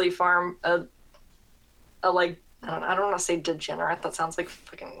continuously farm a like, I don't want to say degenerate, that sounds like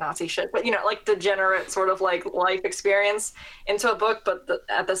fucking Nazi shit, but like degenerate sort of like life experience into a book. But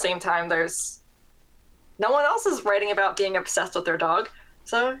at the same time, there's no one else is writing about being obsessed with their dog,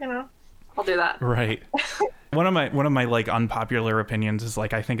 so I'll do that. Right. One of my like unpopular opinions is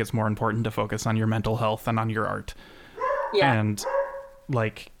like, I think it's more important to focus on your mental health than on your art. Yeah. And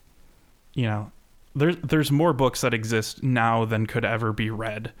like, there's more books that exist now than could ever be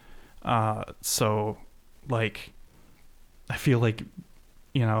read. So like, I feel like,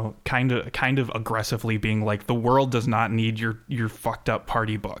 kind of aggressively being like, the world does not need your fucked up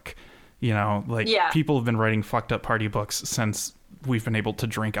party book. Like, people have been writing fucked up party books since we've been able to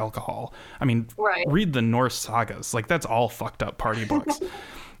drink alcohol. I mean, Right. read the Norse sagas. Like, that's all fucked up party books.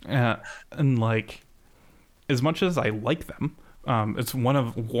 And like, as much as I like them, it's one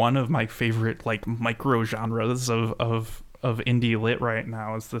of my favorite like micro genres of indie lit right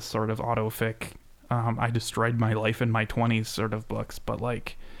now is this sort of autofic. I destroyed my life in my 20s sort of books, but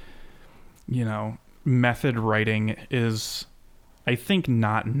like, you know, method writing is, I think,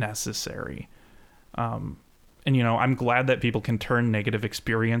 not necessary. And, you know, I'm glad that people can turn negative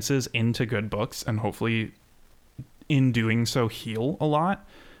experiences into good books and hopefully in doing so heal a lot.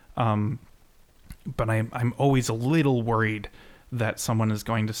 But I'm always a little worried that someone is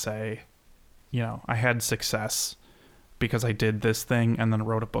going to say, you know, I had success because I did this thing and then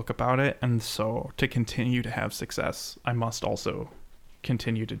wrote a book about it. And so to continue to have success, I must also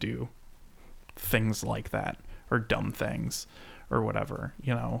continue to do things like that or dumb things or whatever,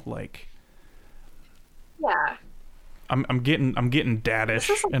 you know, like, Yeah. I'm getting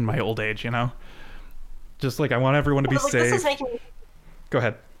daddish in my old age, you know, just like I want everyone to be Like, safe. this is making me, Go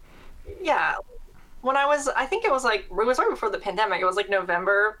ahead. yeah. When I think it was right before the pandemic. It was like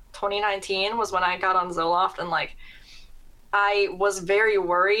November 2019 was when I got on Zoloft, and like I was very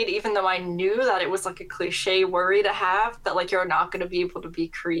worried, even though I knew that it was like a cliche worry to have, that like you're not going to be able to be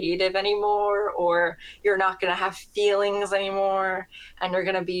creative anymore, or you're not going to have feelings anymore, and you're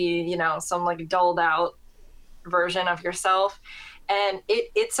going to be, you know, some like dulled out version of yourself. And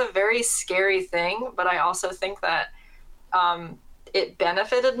it's a very scary thing, but I also think that it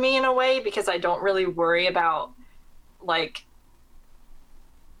benefited me in a way, because I don't really worry about like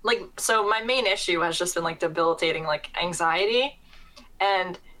so my main issue has just been like debilitating like anxiety,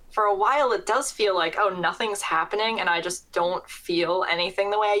 and for a while it does feel like, oh, nothing's happening and I just don't feel anything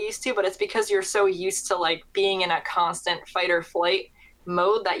the way I used to, but it's because you're so used to like being in a constant fight or flight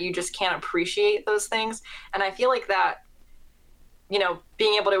mode that you just can't appreciate those things. And I feel like that, you know,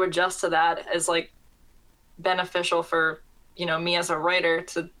 being able to adjust to that is like beneficial for, you know, me as a writer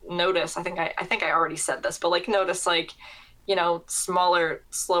to notice. I think I already said this, but like notice like, you know, smaller,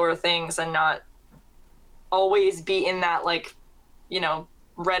 slower things and not always be in that like, you know,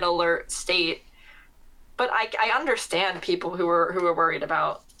 red alert state. But I understand people who are worried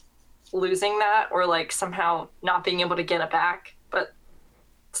about losing that or like somehow not being able to get it back, but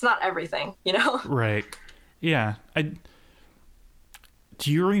it's not everything, you know? Right. Yeah.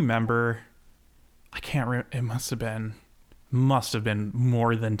 Do you remember, I can't remember, it must have been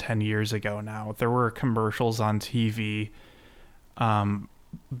more than 10 years ago now. There were commercials on TV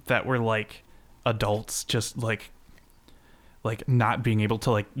that were like adults just like not being able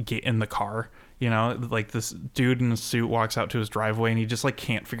to like get in the car, you know, like this dude in a suit walks out to his driveway and he just like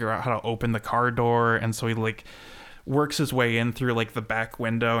can't figure out how to open the car door, and so he like works his way in through like the back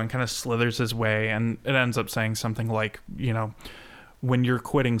window and kind of slithers his way, and it ends up saying something like, you know, when you're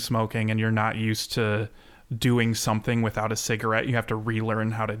quitting smoking and you're not used to doing something without a cigarette, you have to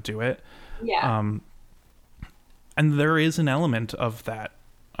relearn how to do it. Yeah. And there is an element of that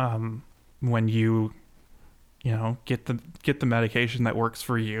when you know, get the medication that works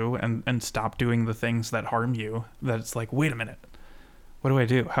for you and stop doing the things that harm you, that it's like, wait a minute, what do I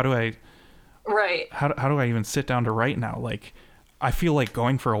do? How do I even sit down to write now? Like, I feel like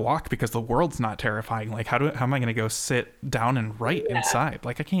going for a walk because the world's not terrifying. Like, how am I going to go sit down and write inside?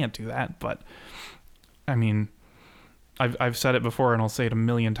 Like, I can't do that. But I mean, I've said it before and I'll say it a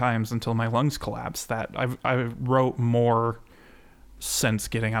million times until my lungs collapse, that I wrote more since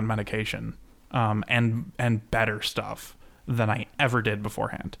getting on medication, and better stuff than I ever did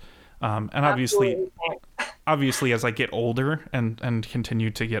beforehand. And obviously as I get older and continue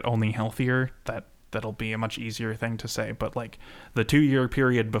to get only healthier, that'll be a much easier thing to say. But like the 2-year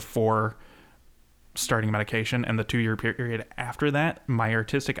period before starting medication and the 2-year period after that, my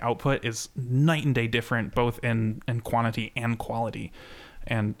artistic output is night and day different, both in quantity and quality.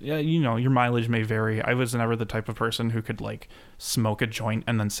 And you know, your mileage may vary. I was never the type of person who could like smoke a joint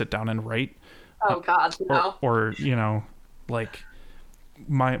and then sit down and write. Oh God, no. Or you know, like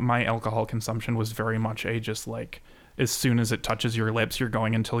my alcohol consumption was very much a just like, as soon as it touches your lips, you're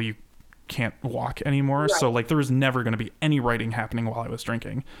going until you can't walk anymore. Right. So like there was never going to be any writing happening while I was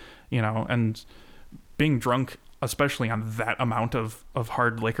drinking, you know, and being drunk, especially on that amount of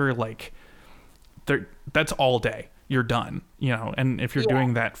hard liquor, like that's all day. You're done, you know. And if you're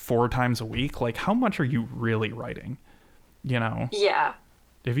doing that 4 times a week, like how much are you really writing, you know? Yeah.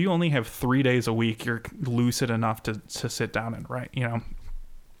 If you only have 3 days a week, you're lucid enough to sit down and write, you know.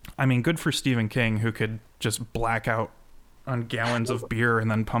 I mean, good for Stephen King, who could just black out on gallons of beer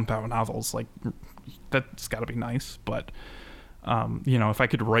and then pump out novels. Like, that's got to be nice. But you know, if I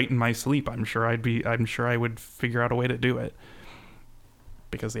could write in my sleep, I'm sure I would figure out a way to do it.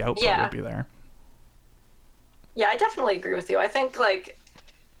 because the output Yeah. would be there. Yeah, I definitely agree with you. I think like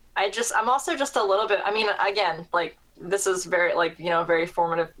I'm also just a little bit, I mean, again, like this is very like, you know, very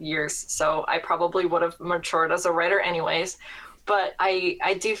formative years, so I probably would have matured as a writer anyways. But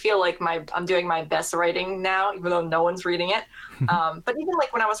I do feel like I'm doing my best writing now, even though no one's reading it. But even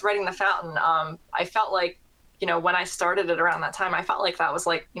like when I was writing The Fountain, I felt like, you know, when I started it around that time, I felt like that was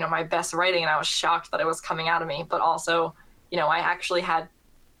like, you know, my best writing, and I was shocked that it was coming out of me. But also, you know, I actually had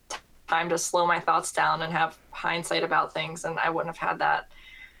time to slow my thoughts down and have hindsight about things, and I wouldn't have had that.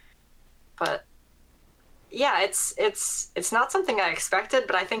 But yeah, it's not something I expected,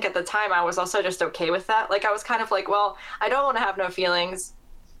 but I think at the time I was also just okay with that. Like I was kind of like, well, I don't want to have no feelings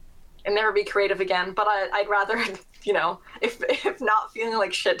and never be creative again, but I'd rather, you know, if not feeling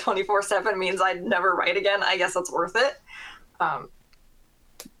like shit 24/7 means I'd never write again, I guess that's worth it. Right.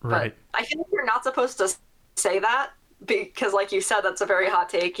 But I feel like you're not supposed to say that because, like you said, that's a very hot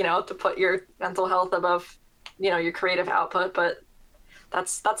take, you know, to put your mental health above, you know, your creative output, but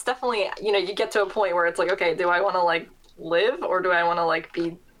that's definitely, you know, you get to a point where it's like, okay, do I want to like live or do I want to like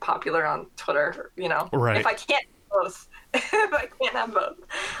be popular on Twitter, you know? Right. If I can't have both, if I can't have both,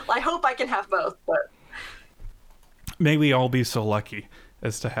 well, I hope I can have both, but Maybe I'll be so lucky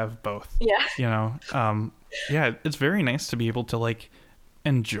as to have both. yeah. You know, yeah, it's very nice to be able to like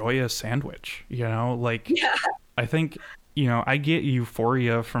enjoy a sandwich, you know, like Yeah. I think, you know, I get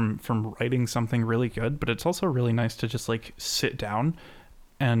euphoria from writing something really good, but it's also really nice to just like sit down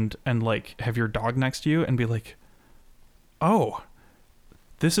and like have your dog next to you and be like, oh,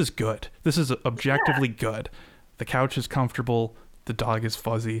 this is good. This is objectively good. The couch is comfortable. The dog is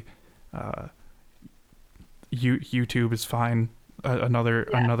fuzzy. YouTube is fine. Another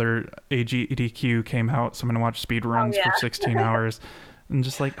AGDQ came out, so I'm gonna watch speed runs for 16 hours, and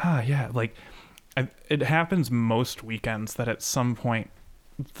just like like it happens most weekends that at some point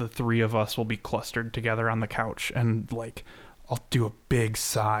the three of us will be clustered together on the couch, and like I'll do a big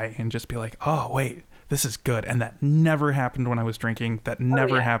sigh and just be like, oh wait, this is good. And that never happened when I was drinking. That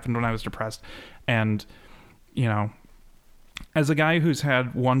never happened when I was depressed. And you know, as a guy who's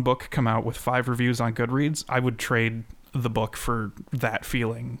had one book come out with 5 reviews on Goodreads, I would trade the book for that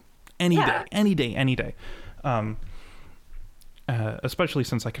feeling any day. Especially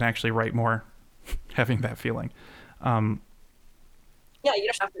since I can actually write more having that feeling. Yeah, you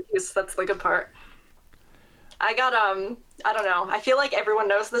don't have to use, that's the good part. I got I don't know, I feel like everyone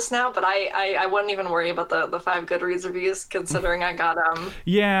knows this now, but I wouldn't even worry about the 5 Goodreads reviews, considering I got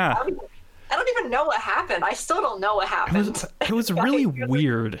yeah, I don't even know what happened. I still don't know what happened. it was really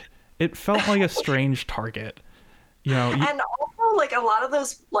weird. It felt like a strange target, you know. And also, like, a lot of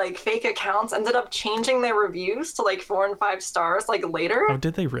those like fake accounts ended up changing their reviews to like 4 and 5 stars like later. Oh,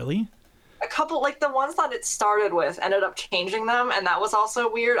 did they really? A couple, like the ones that it started with, ended up changing them, and that was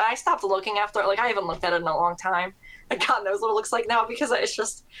also weird. I stopped looking after, like, I haven't looked at it in a long time, and God knows what it looks like now, because it's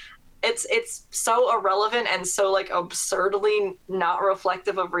just, it's so irrelevant and so like absurdly not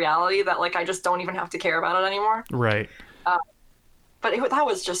reflective of reality that like I just don't even have to care about it anymore. Right. But that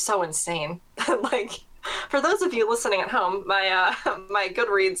was just so insane. Like, for those of you listening at home, my my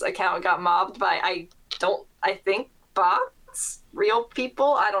Goodreads account got mobbed by I think bots, real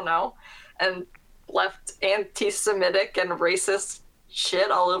people, I don't know, and left anti-Semitic and racist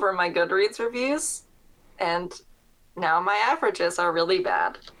shit all over my Goodreads reviews, and now my averages are really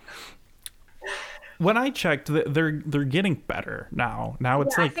bad. When I checked, they're getting better now. Now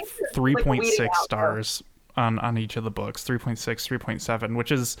it's like 3.6 stars on each of the books, 3.6, 3.7,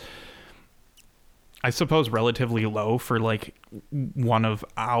 which is, I suppose, relatively low for like one of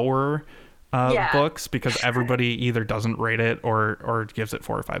our books, because everybody either doesn't rate it or gives it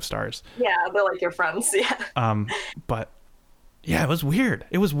 4 or 5 stars. Yeah, they're like your friends. Yeah. But yeah, it was weird.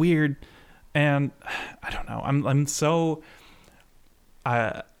 It was weird, and I don't know. I'm so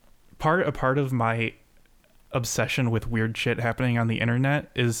part of my obsession with weird shit happening on the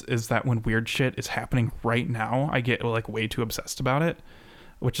internet is that when weird shit is happening right now, I get like way too obsessed about it,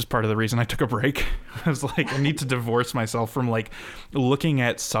 which is part of the reason I took a break. I was like, I need to divorce myself from like looking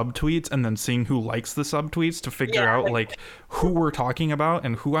at subtweets and then seeing who likes the subtweets to figure out like who we're talking about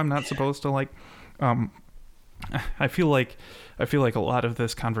and who I'm not supposed to like. I feel like a lot of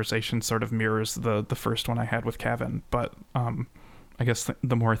this conversation sort of mirrors the first one I had with Kevin, but I guess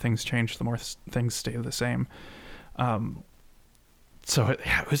the more things change, the more things stay the same. So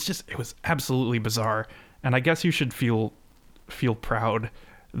it was absolutely bizarre, and I guess you should feel proud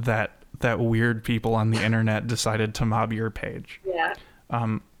that weird people on the internet decided to mob your page. Yeah.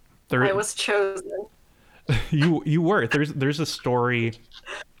 I was chosen. You were. There's a story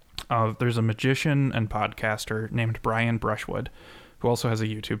of, there's a magician and podcaster named Brian Brushwood who also has a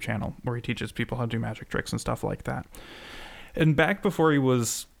YouTube channel where he teaches people how to do magic tricks and stuff like that. And back before he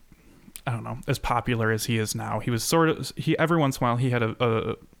was, I don't know, as popular as he is now, he was every once in a while he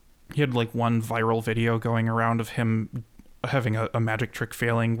had like one viral video going around of him having a magic trick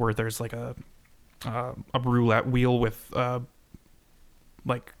failing where there's like a roulette wheel with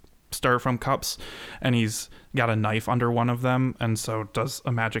like styrofoam cups, and he's got a knife under one of them, and so does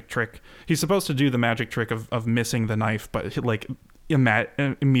a magic trick. He's supposed to do the magic trick of missing the knife, but like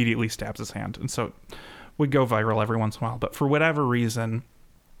immediately stabs his hand, and so it would go viral every once in a while. But for whatever reason,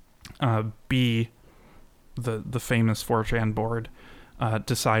 B, the famous 4chan board,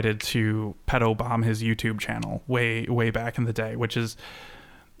 decided to pedo bomb his YouTube channel way back in the day, which is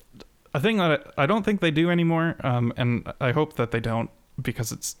a thing that I don't think they do anymore, and I hope that they don't,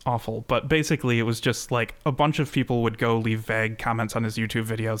 because it's awful. But basically it was just like a bunch of people would go leave vague comments on his YouTube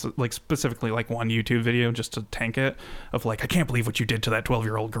videos, like specifically like one YouTube video just to tank it, of like, I can't believe what you did to that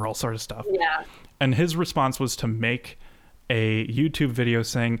 12-year-old girl, sort of stuff. Yeah. And his response was to make a YouTube video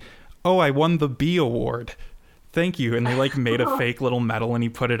saying, oh, I won the B award, thank you. And they like made a fake little medal and he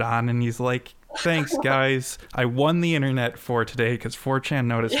put it on, and he's like, thanks guys, I won the internet for today because 4chan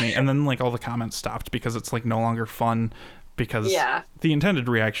noticed me. And then like all the comments stopped because it's like no longer fun, because the intended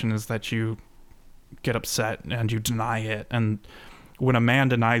reaction is that you get upset and you deny it. And when a man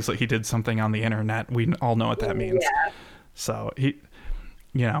denies that he did something on the internet, we all know what that means. Yeah. So he,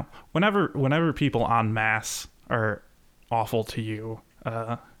 you know, whenever people en masse are awful to you,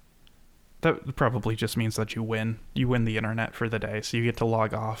 that probably just means that you win the internet for the day. So you get to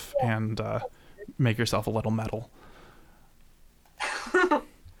log off and make yourself a little medal.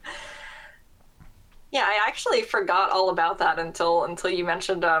 Yeah, I actually forgot all about that until you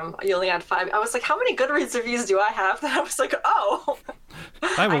mentioned you only had 5. I was like, how many Goodreads reviews do I have? Then I was like, oh.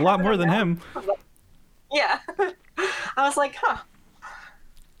 I have a lot more than him. Yeah. I was like, huh.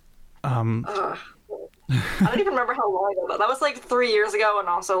 I don't even remember how long ago that was. Like 3 years ago and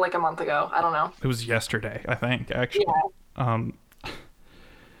also like a month ago. I don't know. It was yesterday, I think, actually. Yeah.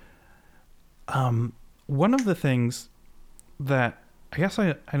 One of the things that I guess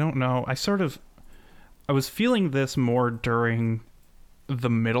I don't know, I was feeling this more during the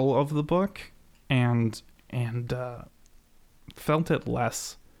middle of the book and felt it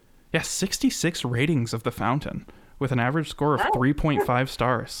less. Yeah, 66 ratings of The Fountain with an average score of 3.5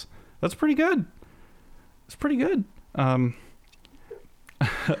 stars. That's pretty good. It's pretty good. But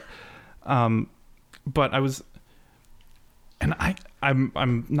I was, and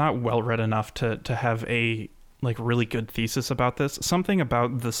I'm not well read enough to have a like really good thesis about this. Something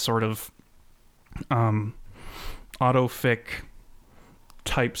about this sort of autofic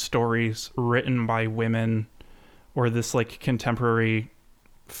type stories written by women, or this like contemporary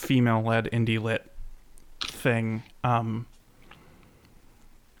female-led indie lit thing. I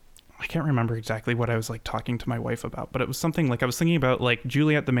can't remember exactly what I was like talking to my wife about, but it was something like I was thinking about like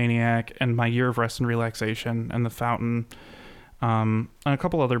Juliet the Maniac and My Year of Rest and Relaxation and The Fountain, and a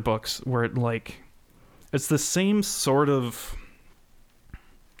couple other books where it like it's the same sort of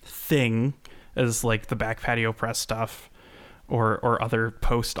thing as like the Back Patio Press stuff or other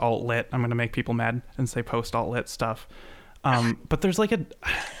post alt lit. I'm gonna make people mad and say post alt lit stuff, but there's like I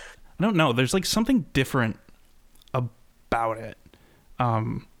don't know, there's like something different about it.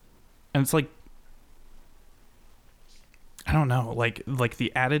 And it's like, I don't know, like the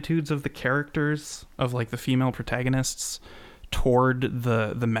attitudes of the characters, of like the female protagonists toward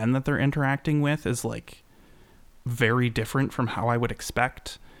the men that they're interacting with is like very different from how I would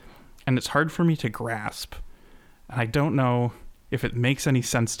expect. And it's hard for me to grasp. And I don't know if it makes any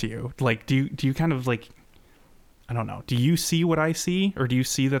sense to you. Like, do you kind of like, I don't know, do you see what I see? Or do you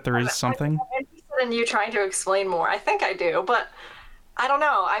see that there is something? I'm interested in you trying to explain more. I think I do, but I don't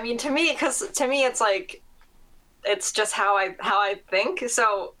know. I mean, to me, it's like, it's just how I think.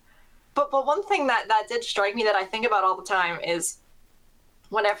 So, but one thing that did strike me that I think about all the time is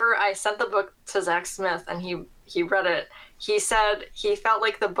whenever I sent the book to Zach Smith and he read it, he said he felt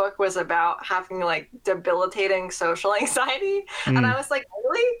like the book was about having like debilitating social anxiety. And I was like,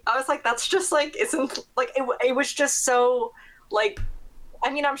 really? I was like, that's just like, isn't like, it was just so like, I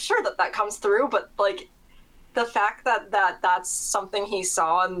mean, I'm sure that comes through, but like, the fact that that's something he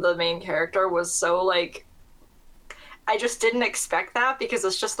saw in the main character was so like, I just didn't expect that, because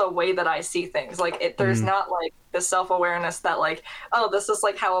it's just the way that I see things. Like there's not like the self-awareness that like, oh, this is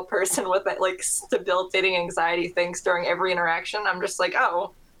like how a person with like debilitating anxiety thinks during every interaction. I'm just like,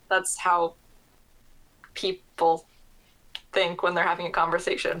 oh, that's how people think when they're having a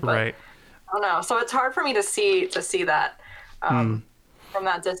conversation. But right. I don't know. So it's hard for me to see that. From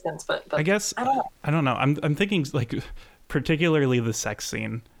that distance, but I guess I don't know. I'm thinking like particularly the sex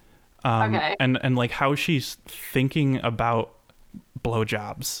scene. Okay. And like how she's thinking about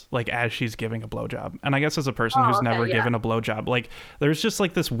blowjobs, like as she's giving a blowjob. And I guess as a person who's never given a blowjob, like there's just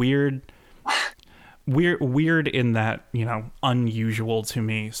like this weird in that, you know, unusual to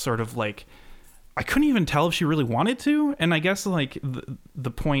me sort of like, I couldn't even tell if she really wanted to. And I guess like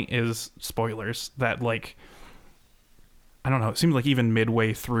the point is, spoilers, that like, I don't know, it seemed like even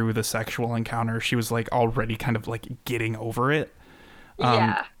midway through the sexual encounter, she was like already kind of like getting over it.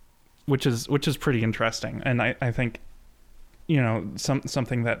 Yeah. Which is pretty interesting. And I think, you know,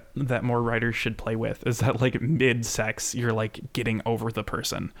 something that more writers should play with is that like mid sex, you're like getting over the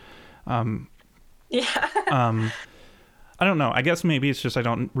person. Yeah. I don't know. I guess maybe it's just I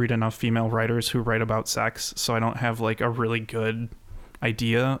don't read enough female writers who write about sex, so I don't have like a really good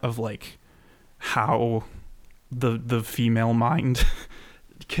idea of like how the female mind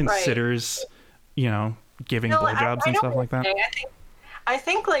considers, you know, giving blowjobs and stuff like that. I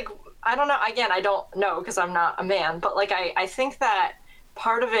think like, I don't know. Again, I don't know because I'm not a man, but like I think that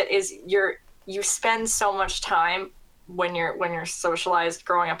part of it is you spend so much time when you're socialized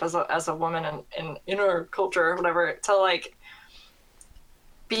growing up as a woman in our culture or whatever, to like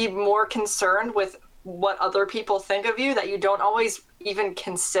be more concerned with what other people think of you, that you don't always even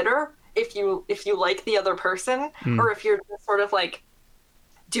consider if you like the other person, or if you're just sort of like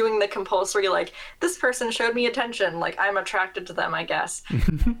doing the compulsory, like, this person showed me attention, like I'm attracted to them, I guess.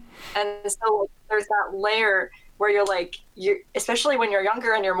 And so there's that layer where you're like, especially when you're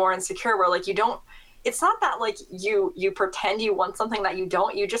younger and you're more insecure, where like it's not that like you pretend you want something that you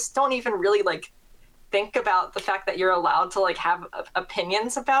don't, you just don't even really like think about the fact that you're allowed to like have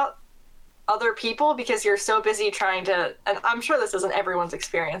opinions about other people, because you're so busy trying to, and I'm sure this isn't everyone's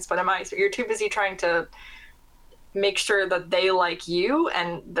experience, but you're too busy trying to make sure that they like you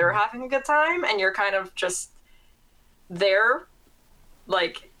and they're having a good time, and you're kind of just there,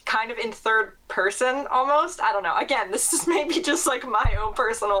 like kind of in third person almost. I don't know. Again, this is maybe just like my own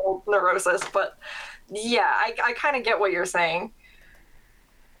personal neurosis, but yeah, I kind of get what you're saying.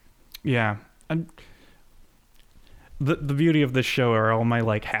 Yeah. And the beauty of this show are all my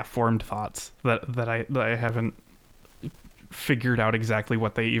like half-formed thoughts that I haven't figured out exactly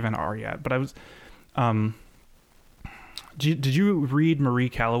what they even are yet. But I was did you read Marie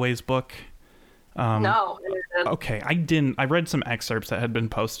Calloway's book? No. Okay, I didn't. I read some excerpts that had been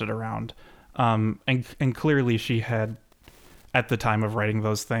posted around, and clearly she had, at the time of writing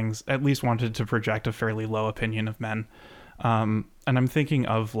those things, at least wanted to project a fairly low opinion of men. And I'm thinking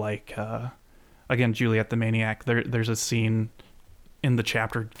of like, again, Juliet the Maniac. There's a scene in the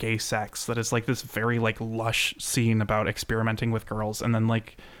chapter Gay Sex that is like this very like lush scene about experimenting with girls, and then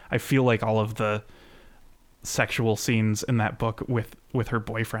like I feel like all of the sexual scenes in that book with her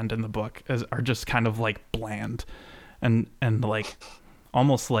boyfriend in the book are just kind of like bland and like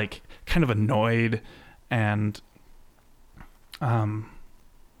almost like kind of annoyed, and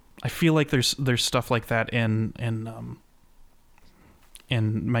I feel like there's stuff like that in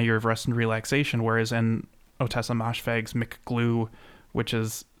My Year of Rest and Relaxation, whereas in Otessa Moshfegh's McGlue, which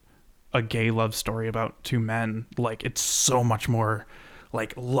is a gay love story about two men, like it's so much more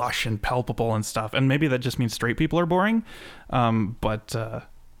like lush and palpable and stuff. And maybe that just means straight people are boring. But I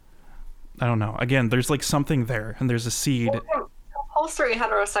don't know. Again, there's like something there, and there's a seed. Compulsory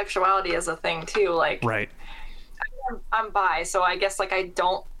heterosexuality is a thing too. Like, right. I'm bi, so I guess like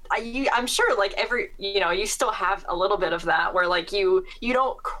I'm sure like you still have a little bit of that where like you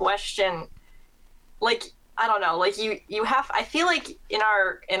don't question, like, I don't know, like you have, I feel like in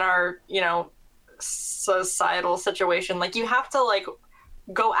our societal situation, like you have to like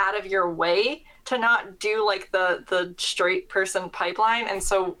go out of your way to not do like the straight person pipeline. And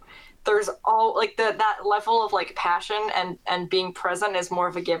so there's all like that level of like passion and being present is more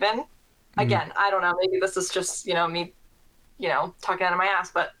of a given. Again, I don't know, maybe this is just me talking out of my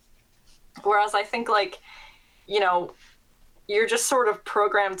ass, but whereas I think like you're just sort of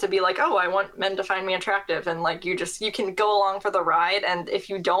programmed to be like, oh, I want men to find me attractive, and like you can go along for the ride, and if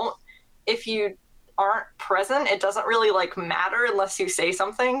you aren't present, it doesn't really like matter unless you say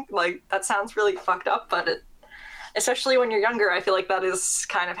something. Like, that sounds really fucked up, but especially when you're younger, I feel like that is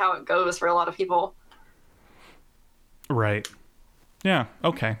kind of how it goes for a lot of people. Right. Yeah.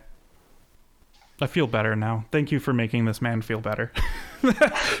 Okay. I feel better now. Thank you for making this man feel better.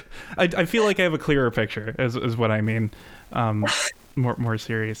 I feel like I have a clearer picture, is what I mean. More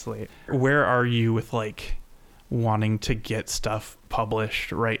seriously, where are you with like wanting to get stuff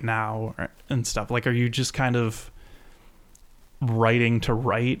published right now and stuff? Like, are you just kind of writing to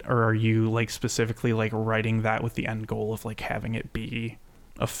write, or are you like specifically like writing that with the end goal of like having it be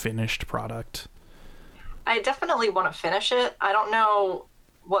a finished product? I definitely want to finish it. I don't know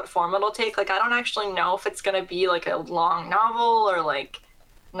what form it'll take. Like, I don't actually know if it's going to be like a long novel or like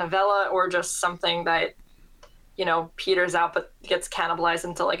novella or just something that, you know, peters out but gets cannibalized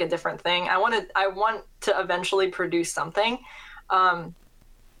into like a different thing. I want to eventually produce something.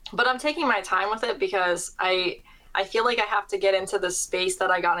 But I'm taking my time with it because I feel like I have to get into the space that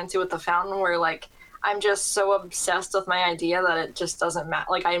I got into with The Fountain, where like I'm just so obsessed with my idea that it just doesn't matter.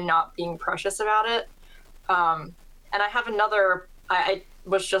 Like, I'm not being precious about it. And I have another, I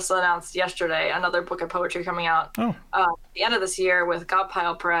was just announced yesterday, another book of poetry coming out at the end of this year with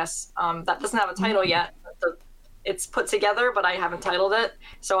Godpile Press. That doesn't have a title yet. It's put together, but I haven't titled it.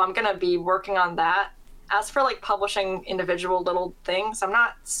 So I'm going to be working on that. As for like publishing individual little things, I'm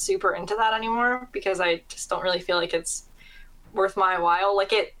not super into that anymore because I just don't really feel like it's worth my while.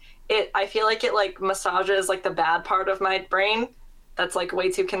 Like I feel like it like massages like the bad part of my brain that's like way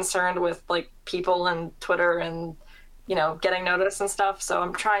too concerned with like people and Twitter and, you know, getting noticed and stuff. So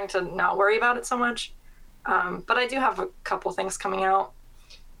I'm trying to not worry about it so much. But I do have a couple things coming out.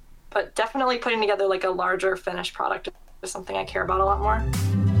 But definitely putting together like a larger finished product is something I care about a lot more.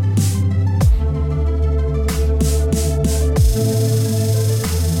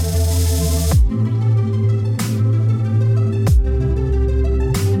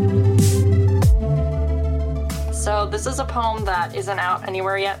 So this is a poem that isn't out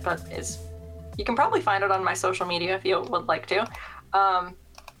anywhere yet, but you can probably find it on my social media if you would like to.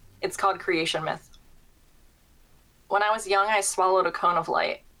 It's called Creation Myth. When I was young, I swallowed a cone of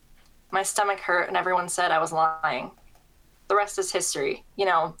light. My stomach hurt and everyone said I was lying. The rest is history. You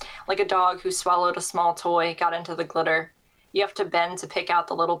know, like a dog who swallowed a small toy, got into the glitter. You have to bend to pick out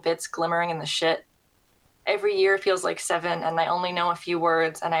the little bits glimmering in the shit. Every year feels like 7, and I only know a few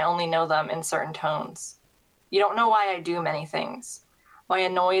words, and I only know them in certain tones. You don't know why I do many things. Why a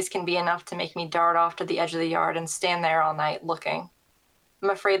noise can be enough to make me dart off to the edge of the yard and stand there all night looking. I'm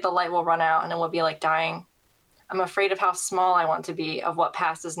afraid the light will run out and it will be like dying. I'm afraid of how small I want to be, of what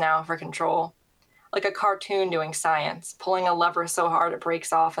passes now for control. Like a cartoon doing science, pulling a lever so hard it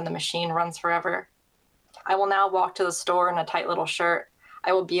breaks off and the machine runs forever. I will now walk to the store in a tight little shirt.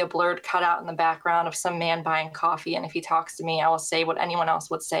 I will be a blurred cutout in the background of some man buying coffee, and if he talks to me, I will say what anyone else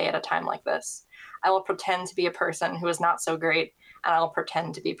would say at a time like this. I will pretend to be a person who is not so great, and I will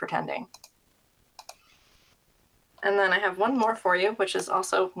pretend to be pretending. And then I have one more for you, which is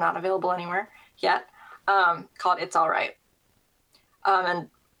also not available anywhere yet, called It's All Right. And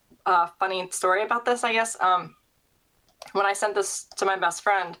a funny story about this, I guess. When I sent this to my best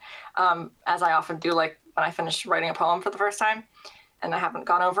friend, as I often do, like when I finish writing a poem for the first time, and I haven't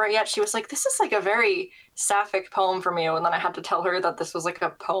gone over it yet, she was like, this is like a very sapphic poem from you. And then I had to tell her that this was like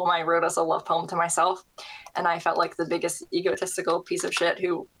a poem I wrote as a love poem to myself. And I felt like the biggest egotistical piece of shit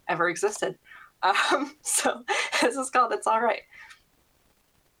who ever existed. So this is called It's All Right.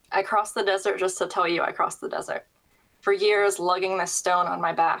 I crossed the desert just to tell you I crossed the desert. For years, lugging this stone on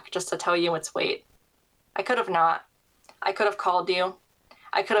my back just to tell you its weight. I could have not. I could have called you.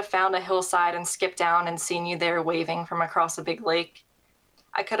 I could have found a hillside and skipped down and seen you there waving from across a big lake.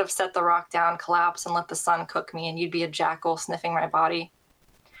 I could have set the rock down, collapse, and let the sun cook me, and you'd be a jackal sniffing my body.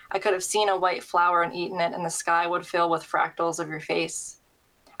 I could have seen a white flower and eaten it, and the sky would fill with fractals of your face.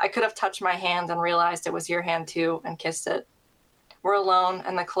 I could have touched my hand and realized it was your hand too, and kissed it. We're alone,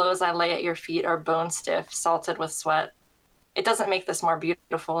 and the clothes I lay at your feet are bone stiff, salted with sweat. It doesn't make this more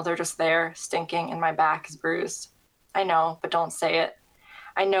beautiful. They're just there, stinking, and my back is bruised. I know, but don't say it.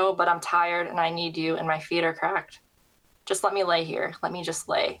 I know, but I'm tired, and I need you, and my feet are cracked. Just let me lay here. Let me just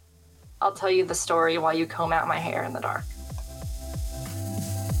lay. I'll tell you the story while you comb out my hair in the dark.